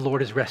 the Lord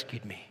has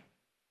rescued me.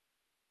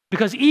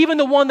 Because even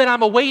the one that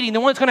I'm awaiting, the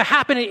one that's going to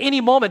happen at any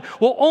moment,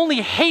 will only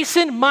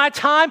hasten my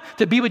time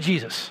to be with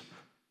Jesus.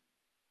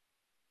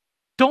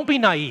 Don't be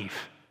naive.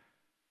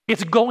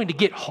 It's going to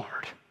get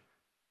hard.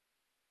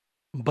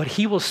 But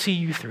he will see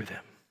you through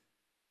them.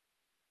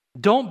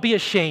 Don't be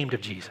ashamed of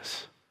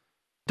Jesus.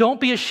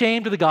 Don't be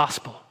ashamed of the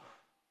gospel.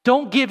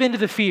 Don't give in to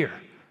the fear.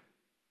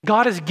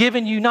 God has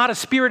given you not a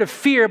spirit of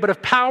fear, but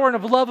of power and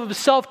of love, of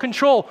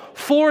self-control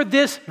for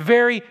this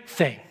very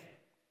thing,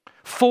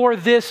 for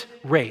this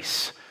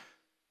race,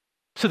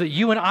 so that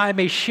you and I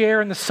may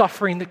share in the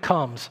suffering that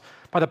comes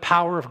by the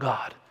power of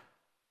God,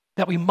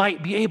 that we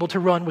might be able to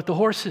run with the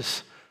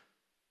horses.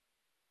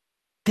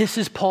 This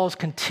is Paul's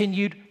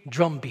continued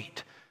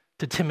drumbeat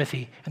to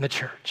Timothy and the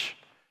church.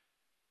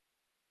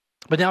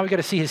 But now we got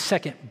to see his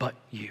second but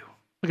you.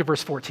 Look at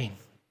verse 14.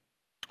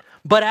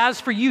 But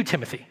as for you,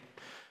 Timothy,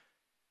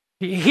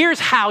 here's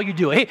how you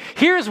do it.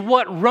 Here's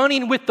what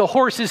running with the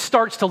horses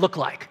starts to look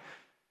like.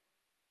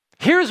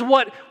 Here's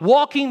what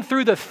walking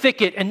through the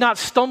thicket and not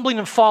stumbling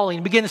and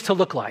falling begins to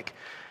look like.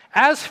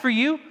 As for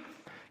you,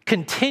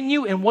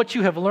 continue in what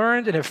you have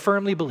learned and have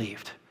firmly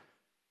believed.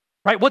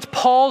 Right? What's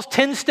Paul's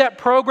 10-step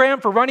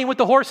program for running with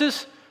the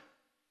horses?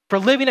 For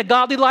living a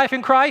godly life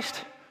in Christ?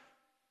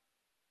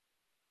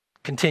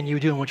 Continue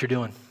doing what you're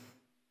doing.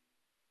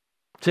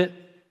 That's it.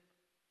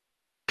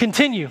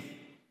 Continue.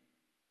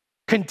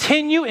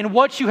 Continue in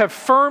what you have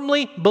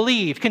firmly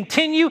believed.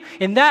 Continue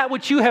in that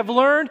which you have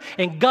learned,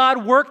 and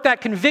God worked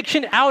that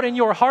conviction out in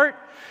your heart.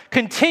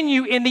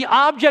 Continue in the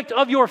object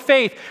of your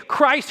faith,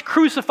 Christ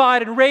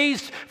crucified and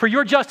raised for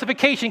your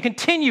justification.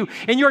 Continue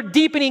in your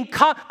deepening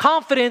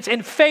confidence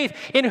and faith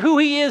in who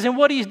he is and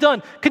what he's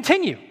done.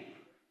 Continue.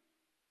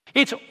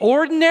 It's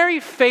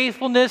ordinary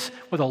faithfulness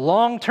with a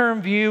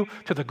long-term view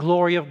to the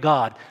glory of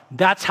God.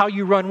 That's how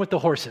you run with the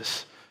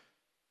horses.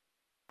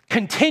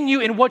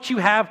 Continue in what you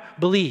have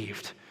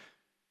believed.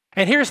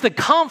 And here's the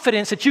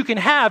confidence that you can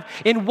have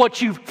in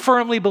what you've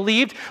firmly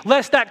believed,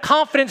 lest that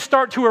confidence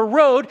start to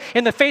erode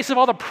in the face of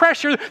all the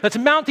pressure that's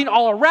mounting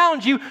all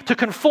around you to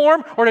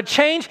conform or to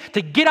change,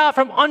 to get out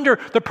from under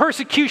the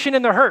persecution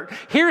and the hurt.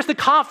 Here's the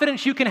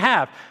confidence you can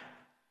have.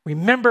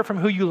 Remember from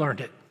who you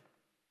learned it.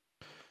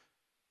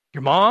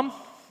 Your mom,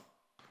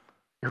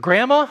 your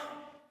grandma,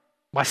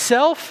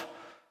 myself.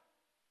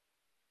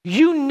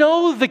 You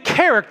know the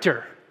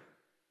character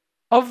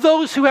of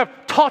those who have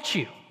taught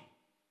you.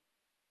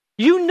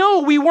 You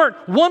know we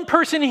weren't one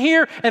person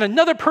here and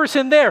another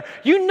person there.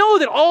 You know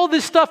that all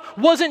this stuff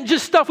wasn't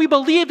just stuff we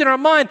believed in our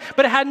mind,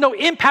 but it had no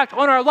impact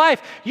on our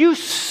life. You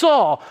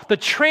saw the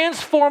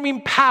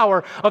transforming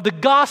power of the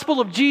gospel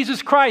of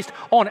Jesus Christ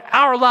on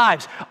our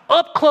lives,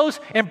 up close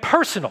and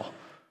personal.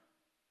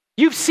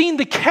 You've seen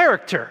the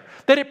character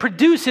that it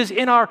produces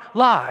in our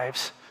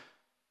lives.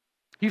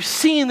 You've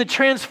seen the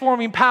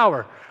transforming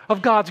power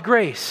of God's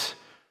grace.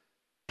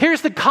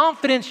 Here's the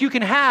confidence you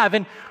can have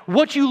in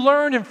what you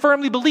learned and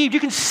firmly believed. You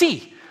can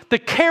see the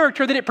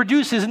character that it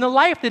produces and the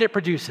life that it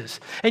produces.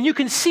 And you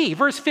can see,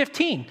 verse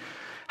 15,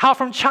 how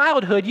from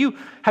childhood you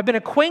have been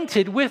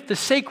acquainted with the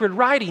sacred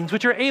writings,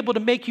 which are able to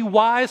make you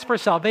wise for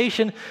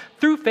salvation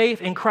through faith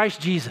in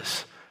Christ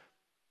Jesus.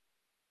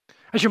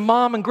 As your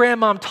mom and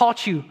grandmom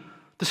taught you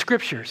the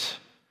scriptures,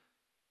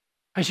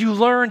 as you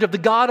learned of the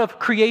God of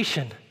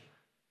creation,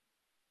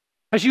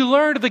 as you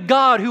learned of the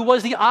God who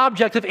was the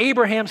object of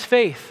Abraham's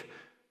faith,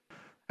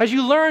 as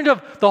you learned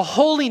of the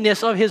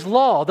holiness of his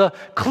law, the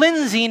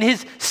cleansing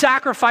his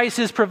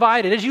sacrifices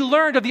provided, as you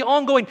learned of the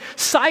ongoing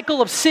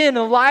cycle of sin in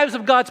the lives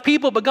of God's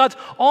people, but God's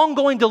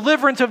ongoing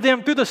deliverance of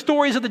them through the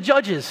stories of the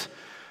judges,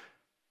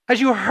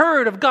 as you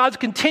heard of God's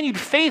continued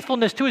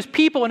faithfulness to his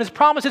people and his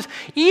promises,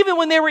 even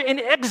when they were in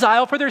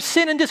exile for their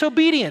sin and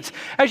disobedience,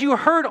 as you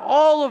heard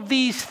all of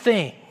these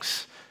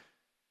things,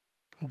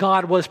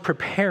 God was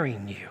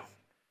preparing you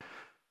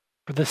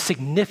for the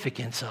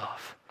significance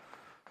of,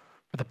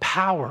 for the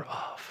power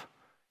of,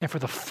 and for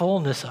the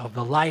fullness of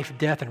the life,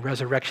 death, and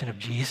resurrection of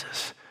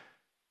Jesus,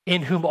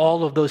 in whom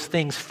all of those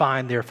things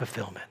find their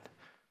fulfillment.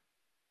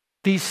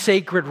 These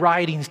sacred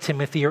writings,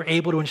 Timothy, are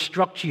able to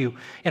instruct you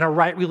in a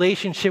right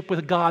relationship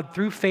with God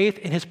through faith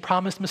in his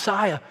promised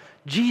Messiah,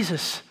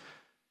 Jesus.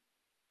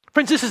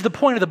 Friends, this is the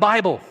point of the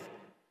Bible.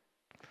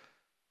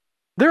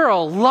 There are a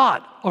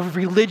lot of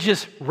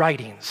religious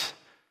writings.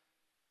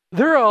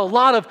 There are a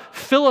lot of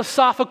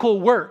philosophical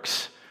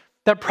works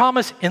that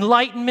promise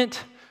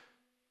enlightenment,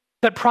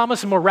 that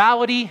promise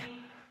morality,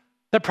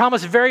 that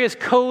promise various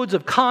codes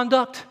of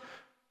conduct,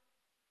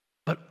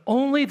 but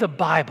only the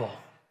Bible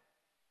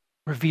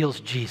reveals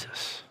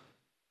Jesus.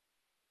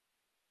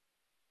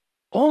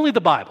 Only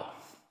the Bible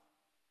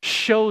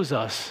shows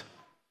us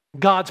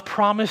God's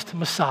promised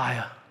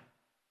Messiah.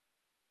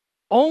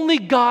 Only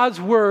God's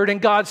word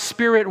and God's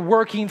Spirit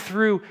working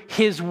through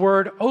his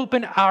word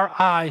open our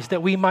eyes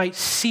that we might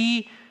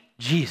see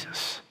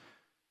Jesus,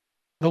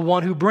 the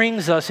one who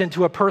brings us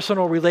into a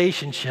personal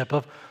relationship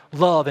of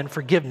love and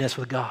forgiveness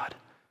with God.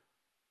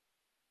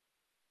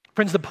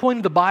 Friends, the point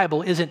of the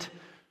Bible isn't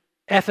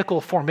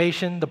ethical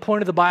formation. The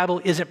point of the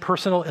Bible isn't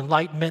personal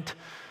enlightenment.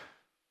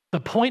 The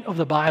point of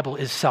the Bible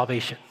is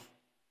salvation.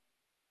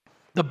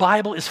 The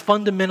Bible is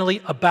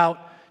fundamentally about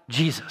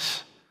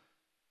Jesus.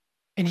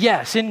 And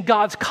yes, in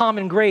God's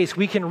common grace,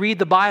 we can read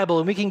the Bible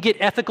and we can get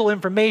ethical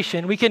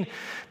information. We can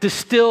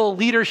distill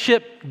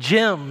leadership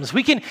gems.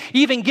 We can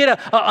even get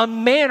a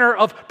manner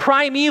of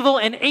primeval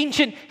and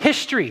ancient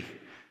history.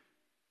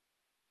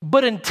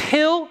 But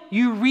until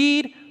you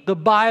read the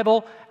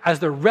Bible as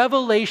the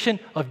revelation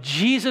of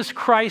Jesus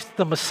Christ,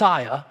 the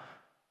Messiah,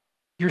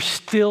 you're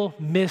still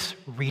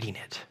misreading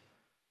it.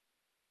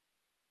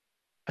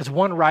 As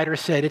one writer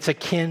said, it's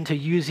akin to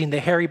using the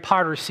Harry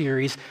Potter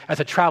series as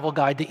a travel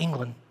guide to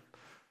England.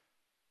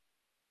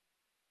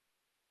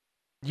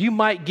 You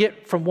might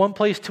get from one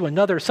place to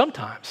another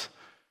sometimes,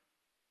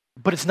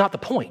 but it's not the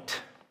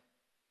point.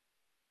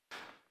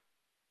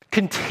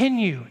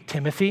 Continue,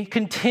 Timothy,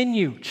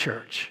 continue,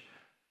 church,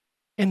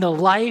 in the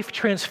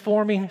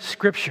life-transforming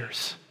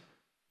scriptures.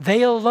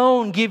 They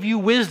alone give you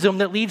wisdom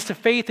that leads to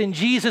faith in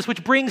Jesus,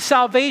 which brings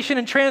salvation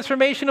and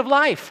transformation of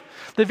life.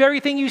 The very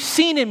thing you've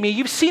seen in me,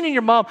 you've seen in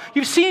your mom,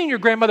 you've seen in your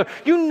grandmother,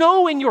 you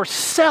know in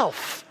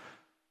yourself.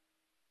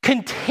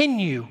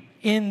 Continue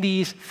in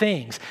these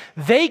things.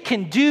 They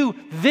can do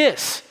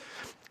this.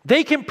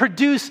 They can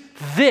produce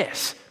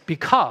this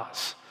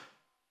because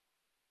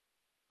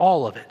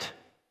all of it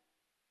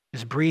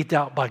is breathed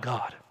out by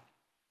God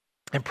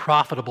and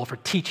profitable for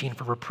teaching,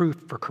 for reproof,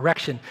 for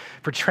correction,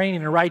 for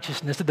training in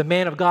righteousness, that the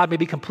man of God may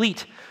be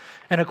complete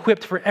and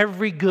equipped for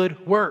every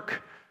good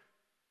work.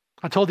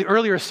 I told the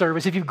earlier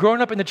service, if you've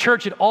grown up in the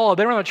church at all,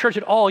 been around the church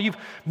at all, you've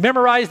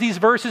memorized these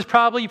verses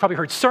probably, you've probably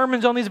heard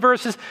sermons on these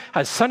verses,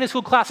 had Sunday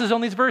school classes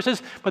on these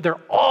verses, but they're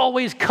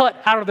always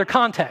cut out of their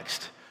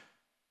context.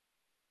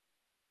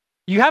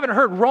 You haven't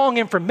heard wrong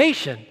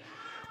information,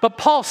 but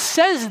Paul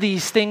says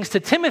these things to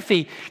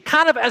Timothy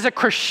kind of as a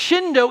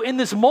crescendo in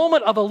this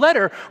moment of a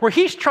letter where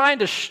he's trying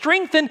to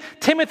strengthen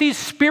Timothy's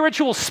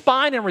spiritual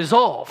spine and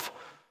resolve.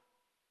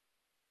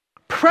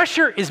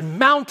 Pressure is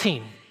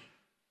mounting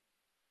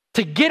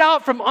to get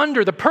out from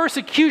under the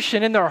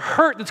persecution and the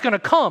hurt that's going to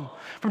come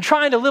from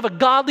trying to live a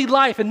godly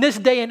life in this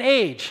day and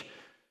age.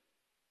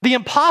 The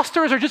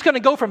imposters are just going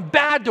to go from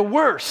bad to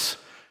worse.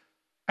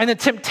 And the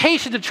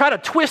temptation to try to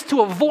twist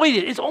to avoid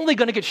it is only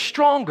going to get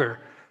stronger.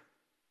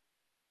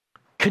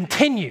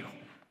 Continue.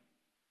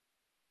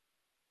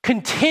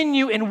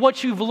 Continue in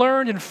what you've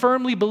learned and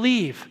firmly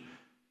believe.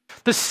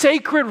 The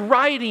sacred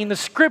writing, the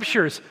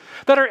scriptures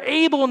that are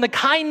able in the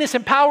kindness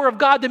and power of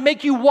God to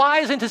make you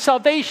wise into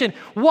salvation.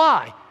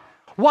 Why?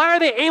 Why are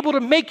they able to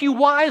make you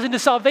wise into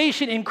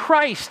salvation in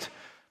Christ?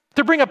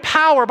 To bring a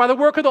power by the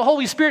work of the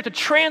Holy Spirit to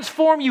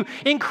transform you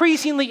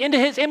increasingly into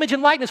His image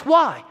and likeness.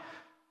 Why?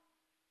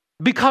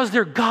 Because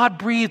they're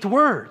God-breathed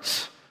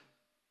words.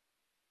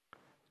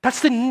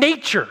 That's the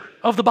nature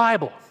of the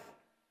Bible.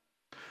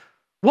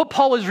 What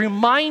Paul is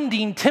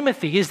reminding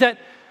Timothy is that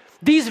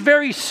these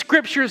very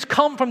scriptures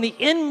come from the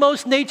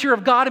inmost nature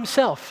of God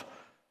Himself.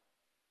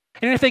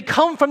 And if they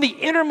come from the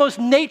innermost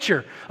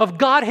nature of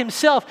God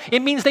Himself,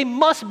 it means they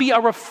must be a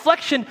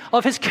reflection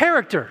of His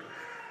character.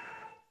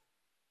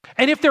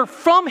 And if they're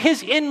from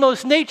His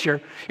inmost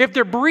nature, if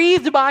they're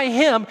breathed by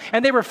Him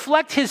and they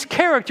reflect His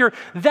character,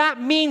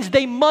 that means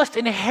they must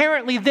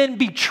inherently then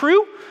be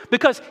true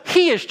because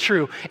He is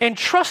true, and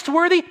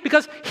trustworthy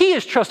because He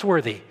is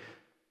trustworthy.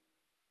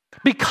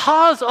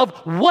 Because of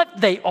what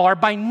they are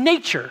by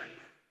nature,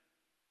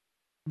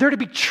 they're to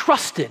be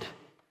trusted.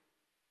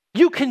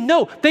 You can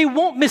know they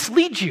won't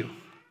mislead you.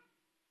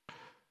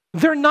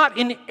 They're not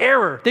in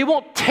error. They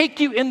won't take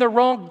you in the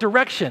wrong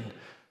direction.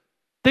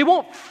 They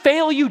won't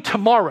fail you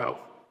tomorrow.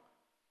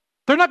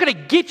 They're not going to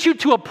get you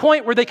to a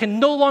point where they can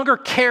no longer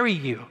carry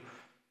you.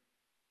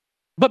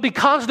 But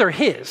because they're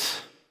His,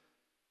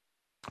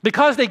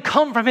 because they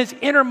come from His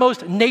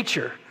innermost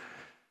nature,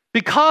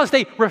 because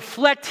they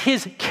reflect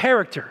His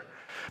character,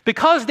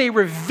 because they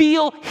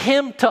reveal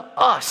Him to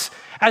us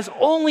as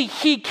only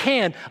He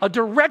can, a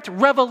direct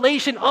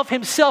revelation of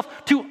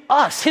Himself to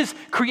us, His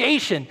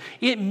creation,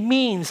 it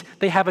means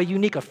they have a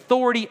unique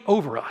authority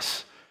over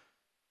us.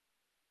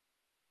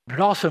 But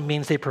it also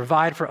means they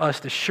provide for us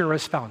the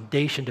surest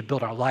foundation to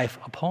build our life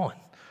upon.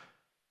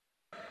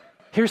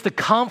 Here's the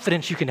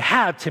confidence you can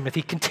have,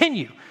 Timothy.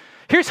 Continue.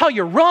 Here's how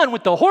you run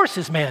with the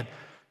horses, man.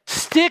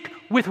 Stick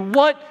with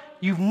what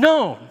you've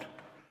known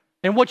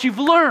and what you've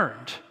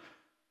learned.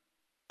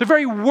 The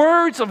very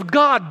words of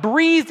God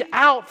breathed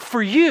out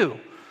for you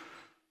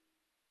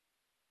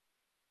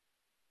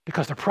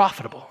because they're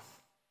profitable.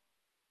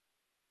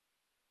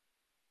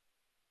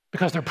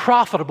 Because they're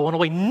profitable in a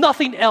way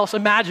nothing else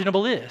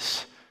imaginable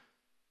is.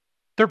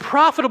 They're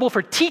profitable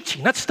for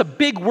teaching. That's the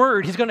big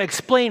word he's going to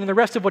explain in the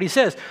rest of what he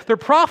says. They're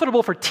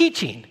profitable for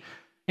teaching.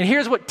 And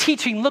here's what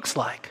teaching looks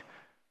like.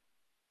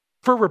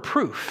 For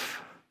reproof.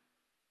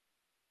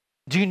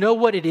 Do you know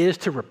what it is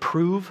to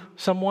reprove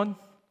someone?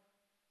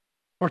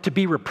 Or to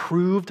be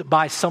reproved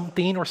by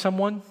something or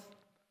someone?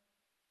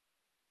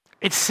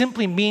 It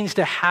simply means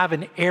to have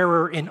an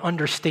error in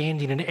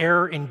understanding, an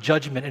error in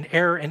judgment, an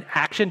error in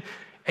action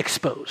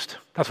exposed.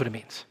 That's what it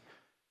means.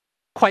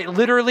 Quite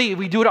literally,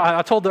 we do it.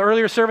 I told the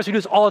earlier service, we do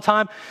this all the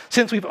time.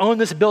 Since we've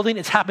owned this building,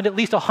 it's happened at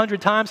least 100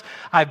 times.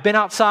 I've been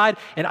outside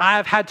and I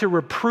have had to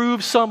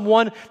reprove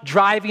someone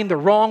driving the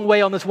wrong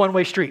way on this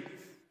one-way street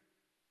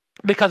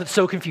because it's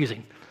so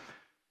confusing.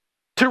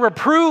 To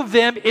reprove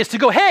them is to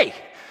go, hey,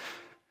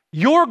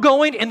 you're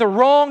going in the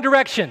wrong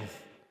direction.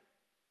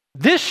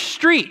 This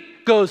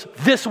street goes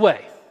this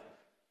way.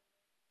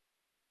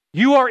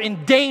 You are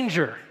in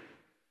danger.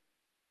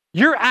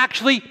 You're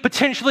actually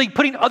potentially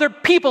putting other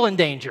people in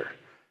danger.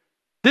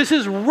 This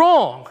is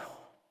wrong.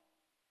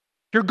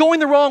 You're going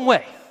the wrong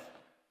way.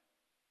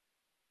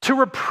 To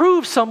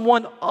reprove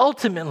someone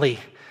ultimately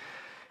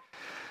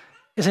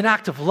is an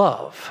act of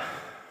love.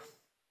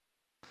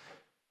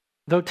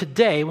 Though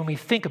today, when we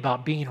think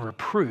about being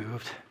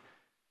reproved,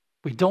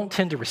 we don't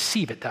tend to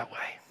receive it that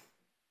way.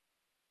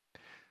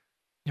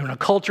 In a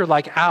culture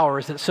like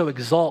ours that so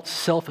exalts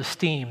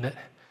self-esteem, that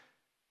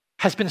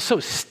has been so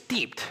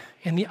steeped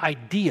in the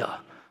idea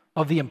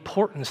of the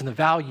importance and the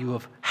value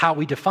of how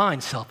we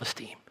define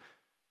self-esteem.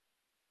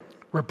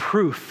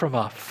 Reproof from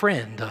a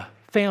friend, a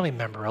family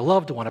member, a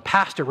loved one, a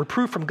pastor,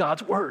 reproof from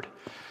God's word.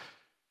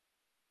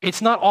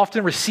 It's not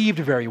often received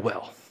very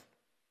well.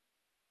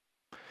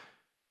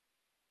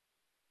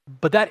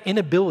 But that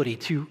inability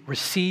to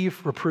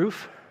receive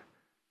reproof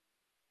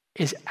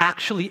is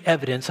actually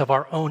evidence of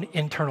our own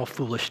internal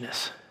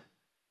foolishness.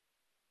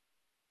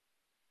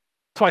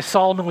 That's why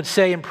Solomon would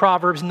say in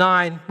Proverbs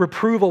 9,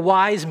 reprove a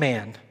wise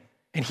man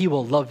and he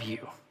will love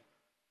you,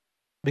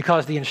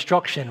 because the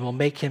instruction will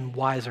make him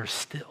wiser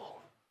still.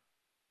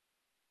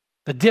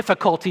 The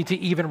difficulty to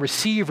even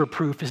receive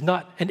reproof is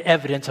not an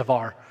evidence of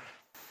our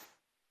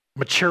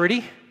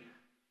maturity,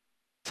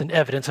 it's an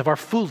evidence of our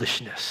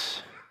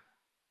foolishness.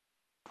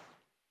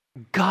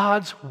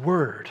 God's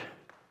word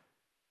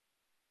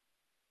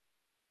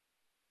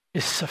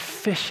is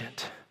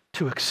sufficient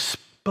to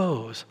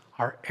expose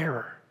our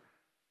error,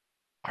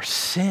 our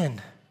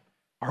sin,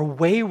 our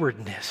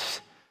waywardness,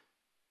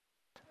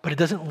 but it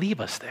doesn't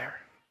leave us there.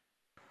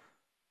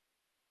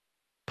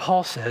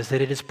 Paul says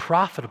that it is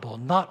profitable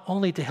not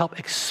only to help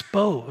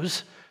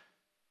expose,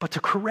 but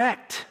to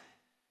correct.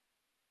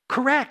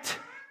 Correct.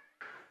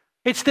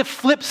 It's the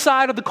flip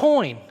side of the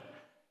coin.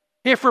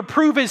 If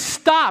reproof is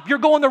stop, you're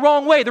going the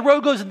wrong way, the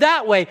road goes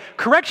that way.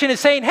 Correction is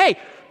saying, hey,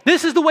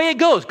 this is the way it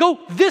goes. Go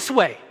this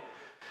way.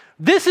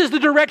 This is the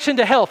direction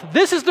to health.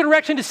 This is the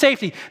direction to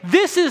safety.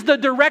 This is the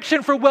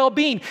direction for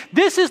well-being.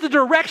 This is the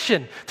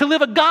direction to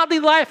live a godly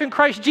life in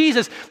Christ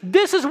Jesus.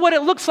 This is what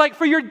it looks like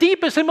for your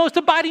deepest and most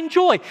abiding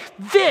joy.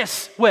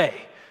 This way.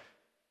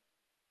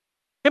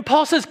 And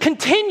Paul says,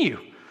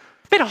 continue.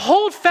 Man,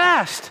 hold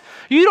fast.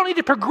 You don't need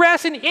to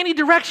progress in any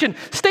direction.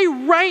 Stay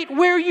right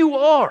where you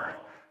are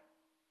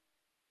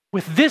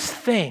with this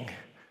thing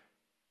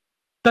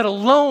that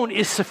alone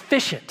is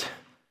sufficient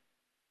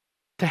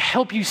to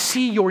help you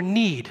see your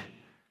need,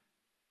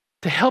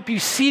 to help you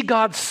see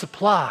God's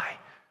supply,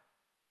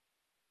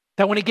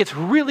 that when it gets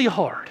really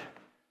hard,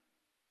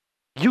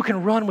 you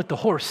can run with the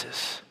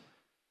horses.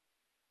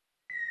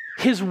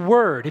 His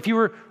word, if you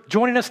were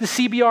joining us in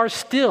the CBR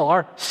still,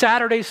 our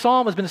Saturday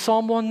psalm has been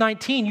Psalm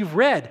 119. You've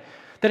read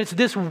that it's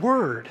this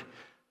word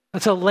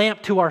that's a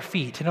lamp to our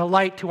feet and a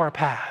light to our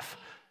path.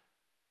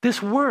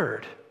 This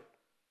word,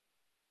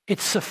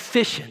 it's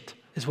sufficient,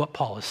 is what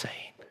Paul is saying.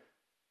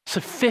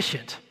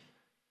 Sufficient,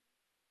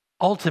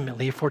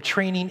 ultimately, for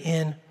training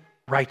in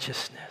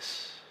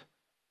righteousness,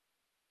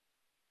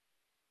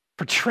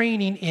 for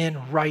training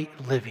in right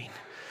living,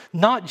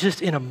 not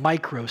just in a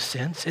micro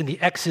sense, in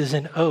the X's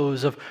and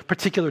O's of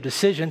particular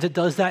decisions. It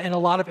does that in a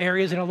lot of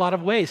areas, in a lot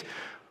of ways,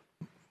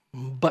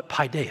 but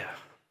paideia.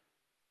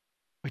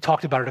 We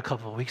talked about it a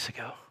couple of weeks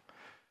ago.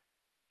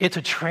 It's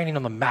a training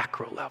on the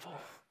macro level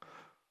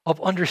of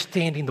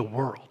understanding the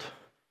world,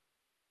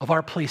 of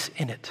our place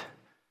in it,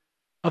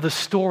 of the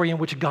story in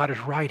which God is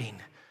writing,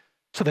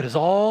 so that as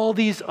all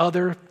these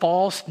other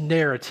false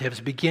narratives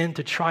begin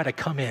to try to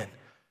come in,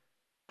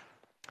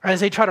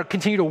 as they try to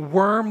continue to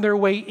worm their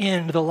way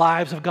into the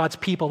lives of God's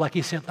people, like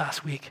he said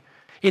last week,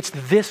 it's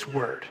this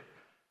word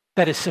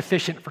that is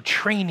sufficient for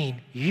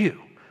training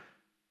you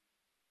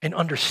in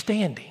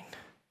understanding,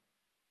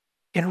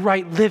 in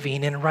right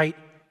living, in right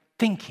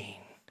thinking.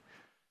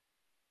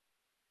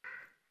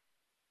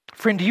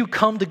 Friend, do you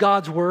come to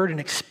God's word and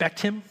expect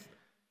him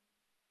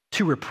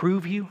to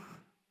reprove you?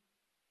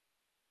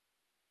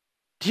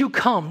 Do you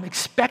come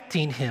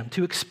expecting him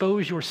to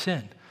expose your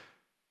sin?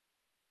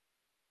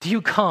 Do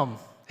you come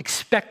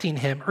expecting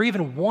him or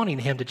even wanting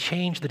him to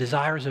change the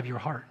desires of your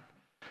heart?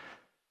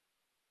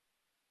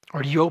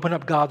 Or do you open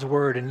up God's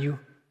word and you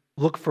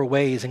look for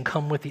ways and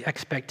come with the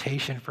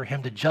expectation for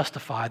him to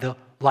justify the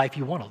life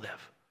you want to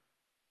live,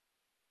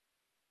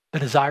 the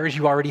desires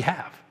you already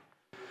have?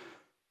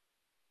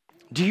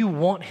 Do you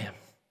want him,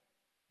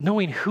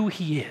 knowing who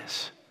he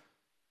is,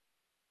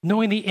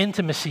 knowing the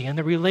intimacy and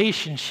the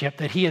relationship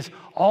that he has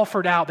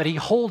offered out, that he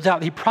holds out,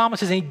 that he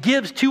promises and he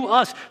gives to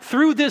us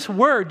through this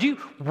word? Do you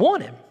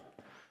want him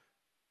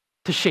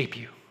to shape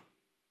you?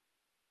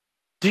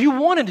 Do you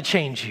want him to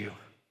change you?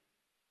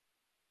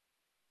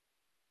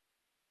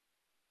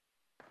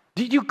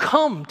 Do you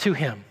come to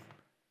him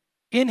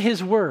in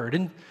his word,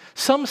 in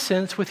some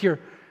sense with your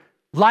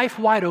life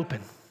wide open?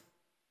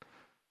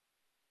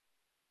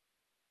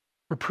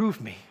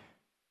 Reprove me.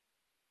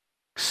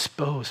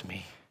 Expose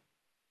me.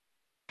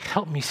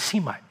 Help me see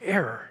my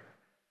error.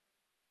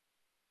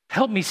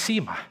 Help me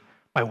see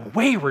my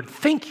wayward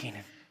thinking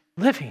and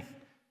living.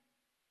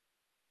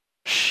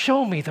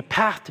 Show me the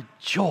path to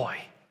joy.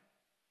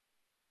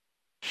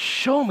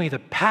 Show me the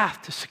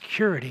path to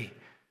security.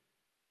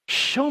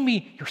 Show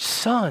me your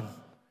son.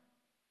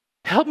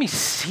 Help me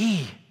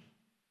see.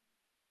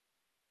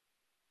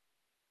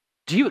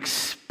 Do you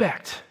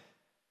expect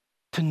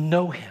to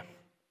know him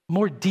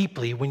more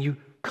deeply when you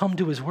come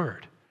to his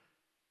word?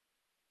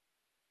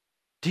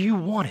 Do you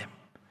want him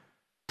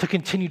to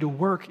continue to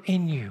work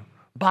in you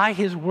by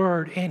his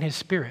word and his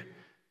spirit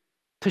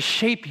to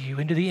shape you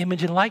into the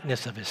image and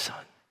likeness of his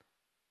Son?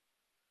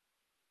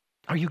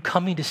 Are you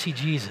coming to see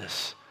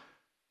Jesus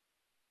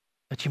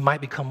that you might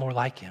become more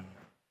like him?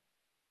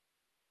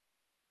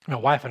 My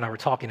wife and I were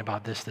talking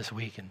about this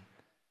week, and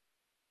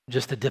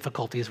just the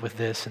difficulties with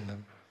this and the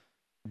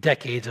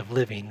decades of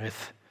living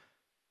with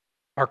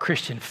our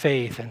Christian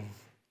faith. And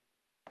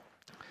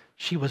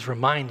she was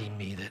reminding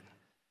me that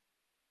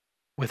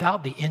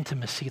without the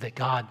intimacy that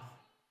God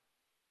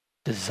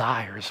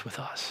desires with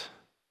us,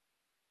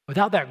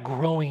 without that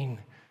growing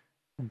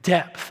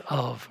depth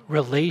of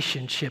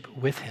relationship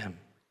with him,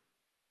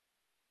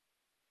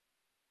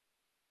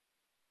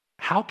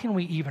 how can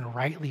we even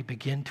rightly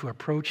begin to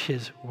approach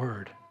his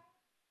word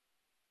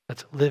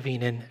that's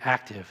living and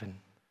active and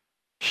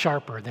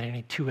sharper than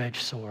any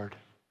two-edged sword,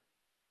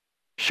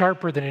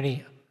 sharper than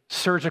any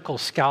surgical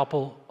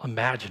scalpel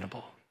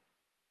imaginable,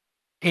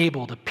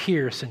 able to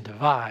pierce and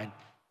divide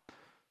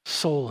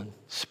soul and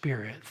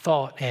spirit,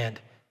 thought and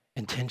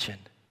intention?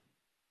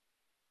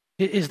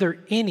 Is there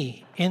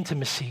any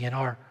intimacy in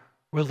our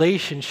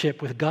relationship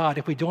with God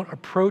if we don't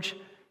approach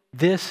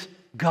this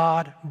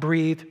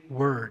God-breathed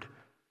word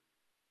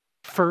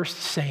first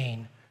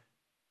saying,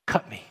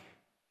 cut me,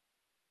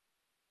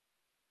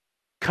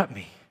 cut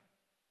me?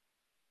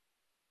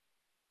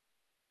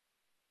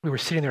 We were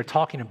sitting there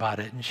talking about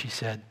it, and she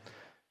said,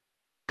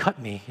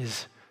 cut me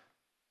is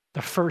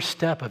the first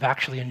step of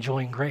actually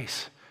enjoying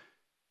grace.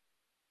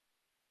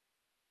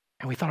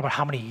 And we thought about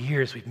how many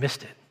years we've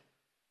missed it.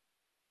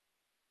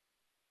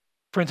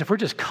 Friends, if we're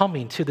just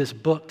coming to this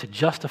book to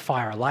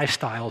justify our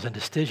lifestyles and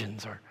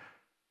decisions, or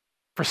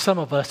for some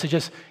of us to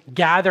just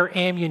gather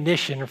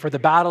ammunition for the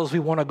battles we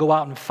want to go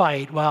out and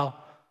fight while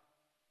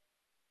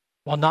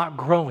not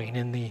growing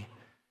in the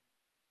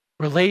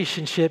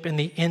relationship and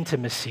the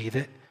intimacy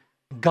that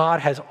God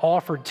has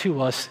offered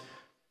to us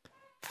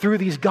through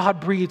these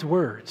God-breathed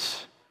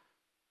words,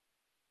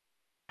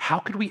 how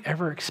could we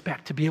ever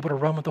expect to be able to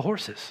run with the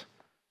horses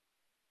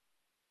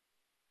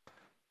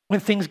when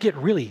things get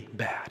really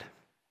bad?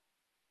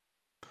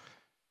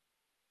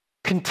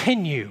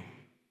 Continue,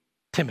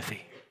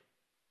 Timothy.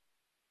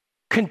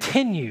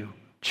 Continue,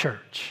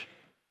 church.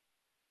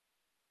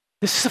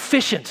 This is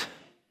sufficient.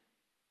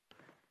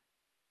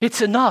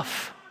 It's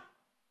enough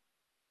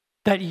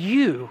that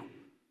you,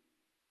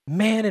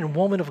 man and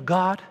woman of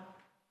God,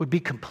 would be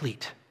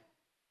complete,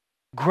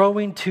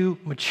 growing to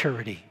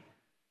maturity,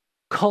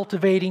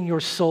 cultivating your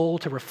soul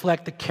to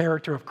reflect the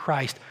character of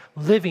Christ,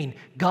 living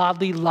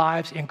godly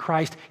lives in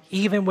Christ,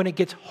 even when it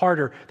gets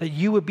harder, that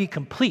you would be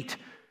complete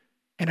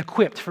and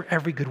equipped for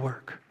every good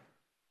work.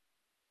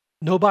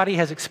 Nobody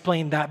has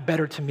explained that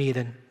better to me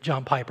than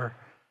John Piper,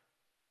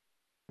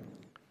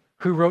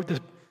 who wrote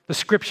the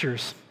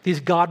scriptures, these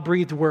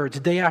God-breathed words,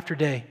 day after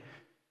day.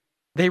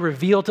 They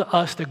reveal to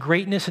us the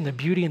greatness and the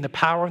beauty and the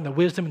power and the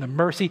wisdom and the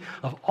mercy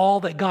of all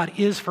that God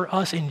is for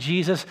us in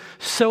Jesus,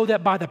 so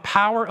that by the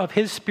power of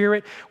his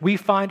Spirit, we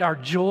find our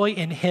joy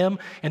in him,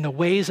 and the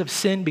ways of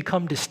sin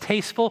become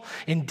distasteful.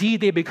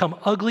 Indeed, they become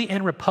ugly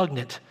and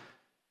repugnant.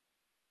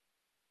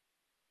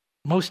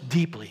 Most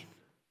deeply,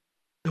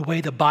 the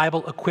way the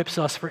Bible equips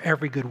us for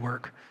every good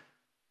work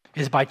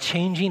is by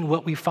changing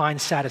what we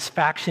find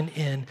satisfaction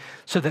in,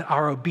 so that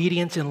our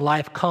obedience in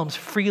life comes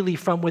freely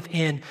from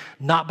within,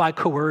 not by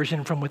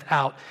coercion from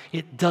without.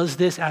 It does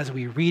this as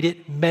we read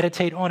it,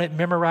 meditate on it,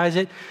 memorize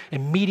it,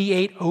 and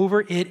mediate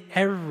over it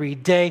every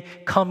day,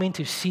 coming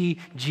to see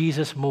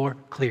Jesus more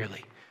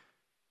clearly.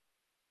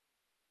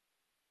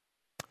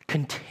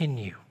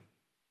 Continue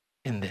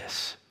in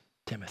this,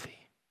 Timothy.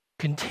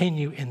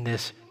 Continue in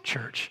this,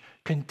 church.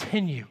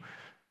 Continue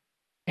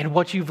in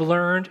what you've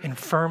learned and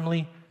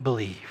firmly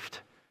believed.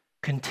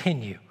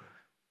 Continue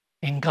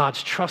in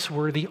God's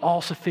trustworthy,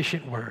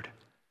 all-sufficient word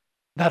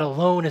that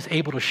alone is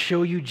able to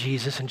show you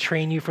Jesus and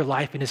train you for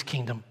life in his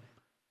kingdom,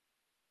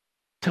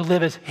 to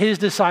live as his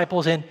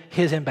disciples and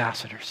his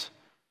ambassadors,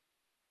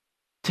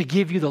 to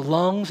give you the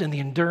lungs and the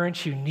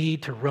endurance you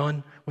need to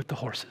run with the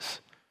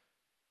horses.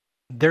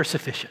 They're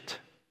sufficient.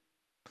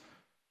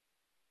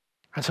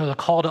 And so the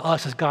call to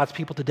us as God's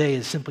people today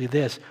is simply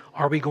this: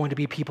 are we going to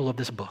be people of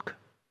this book?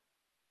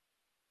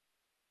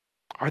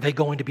 Are they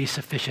going to be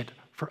sufficient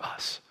for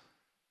us?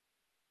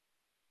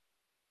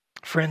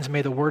 Friends,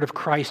 may the word of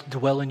Christ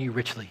dwell in you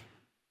richly,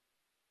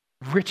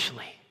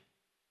 richly,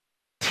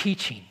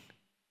 teaching,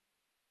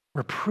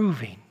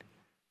 reproving,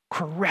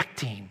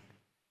 correcting,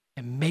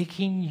 and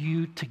making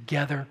you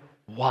together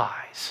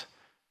wise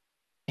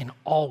in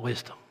all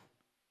wisdom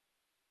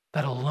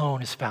that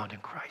alone is found in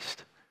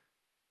Christ.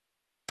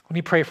 Let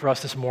me pray for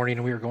us this morning,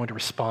 and we are going to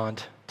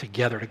respond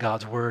together to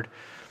God's word.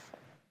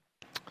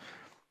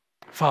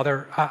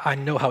 Father, I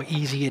know how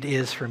easy it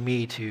is for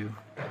me to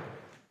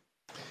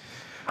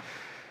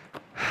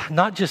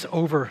not just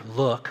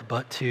overlook,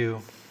 but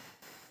to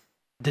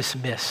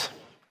dismiss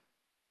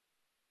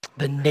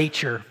the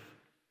nature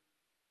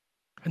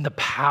and the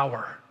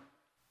power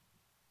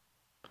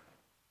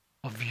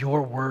of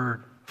your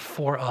word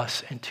for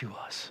us and to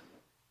us.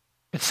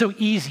 It's so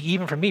easy,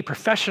 even for me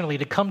professionally,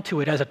 to come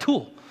to it as a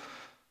tool.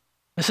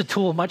 It's a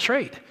tool of my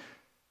trade.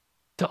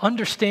 To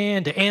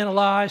understand, to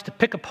analyze, to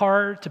pick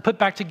apart, to put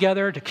back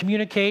together, to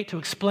communicate, to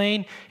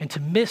explain, and to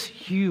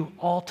miss you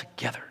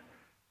altogether.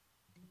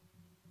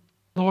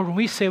 Lord, when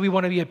we say we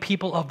want to be a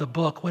people of the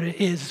book, what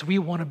it is we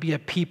want to be a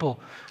people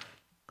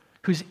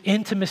whose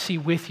intimacy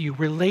with you,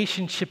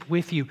 relationship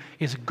with you,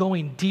 is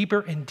going deeper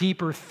and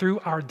deeper through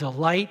our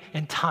delight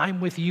and time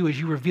with you as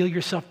you reveal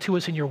yourself to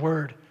us in your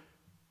word.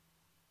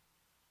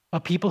 A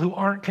people who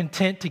aren't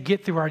content to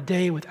get through our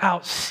day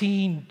without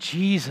seeing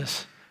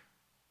Jesus,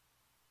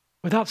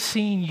 without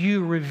seeing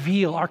you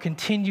reveal our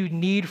continued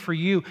need for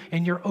you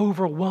and your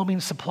overwhelming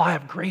supply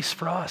of grace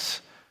for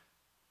us.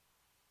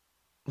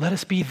 Let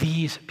us be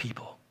these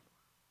people.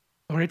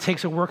 Lord, it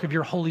takes a work of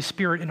your Holy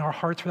Spirit in our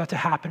hearts for that to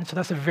happen. So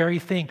that's the very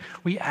thing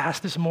we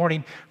ask this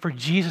morning for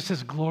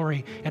Jesus'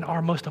 glory and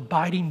our most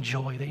abiding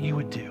joy that you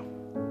would do.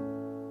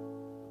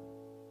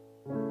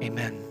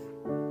 Amen.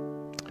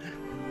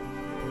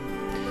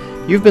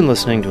 You've been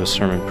listening to a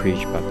sermon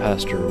preached by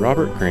Pastor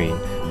Robert Greene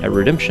at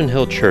Redemption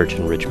Hill Church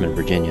in Richmond,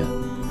 Virginia.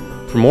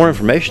 For more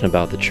information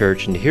about the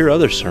church and to hear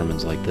other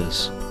sermons like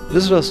this,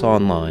 visit us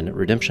online at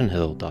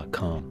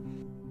redemptionhill.com.